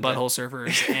 Listen to Butthole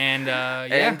Surfers. And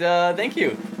and thank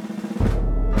you.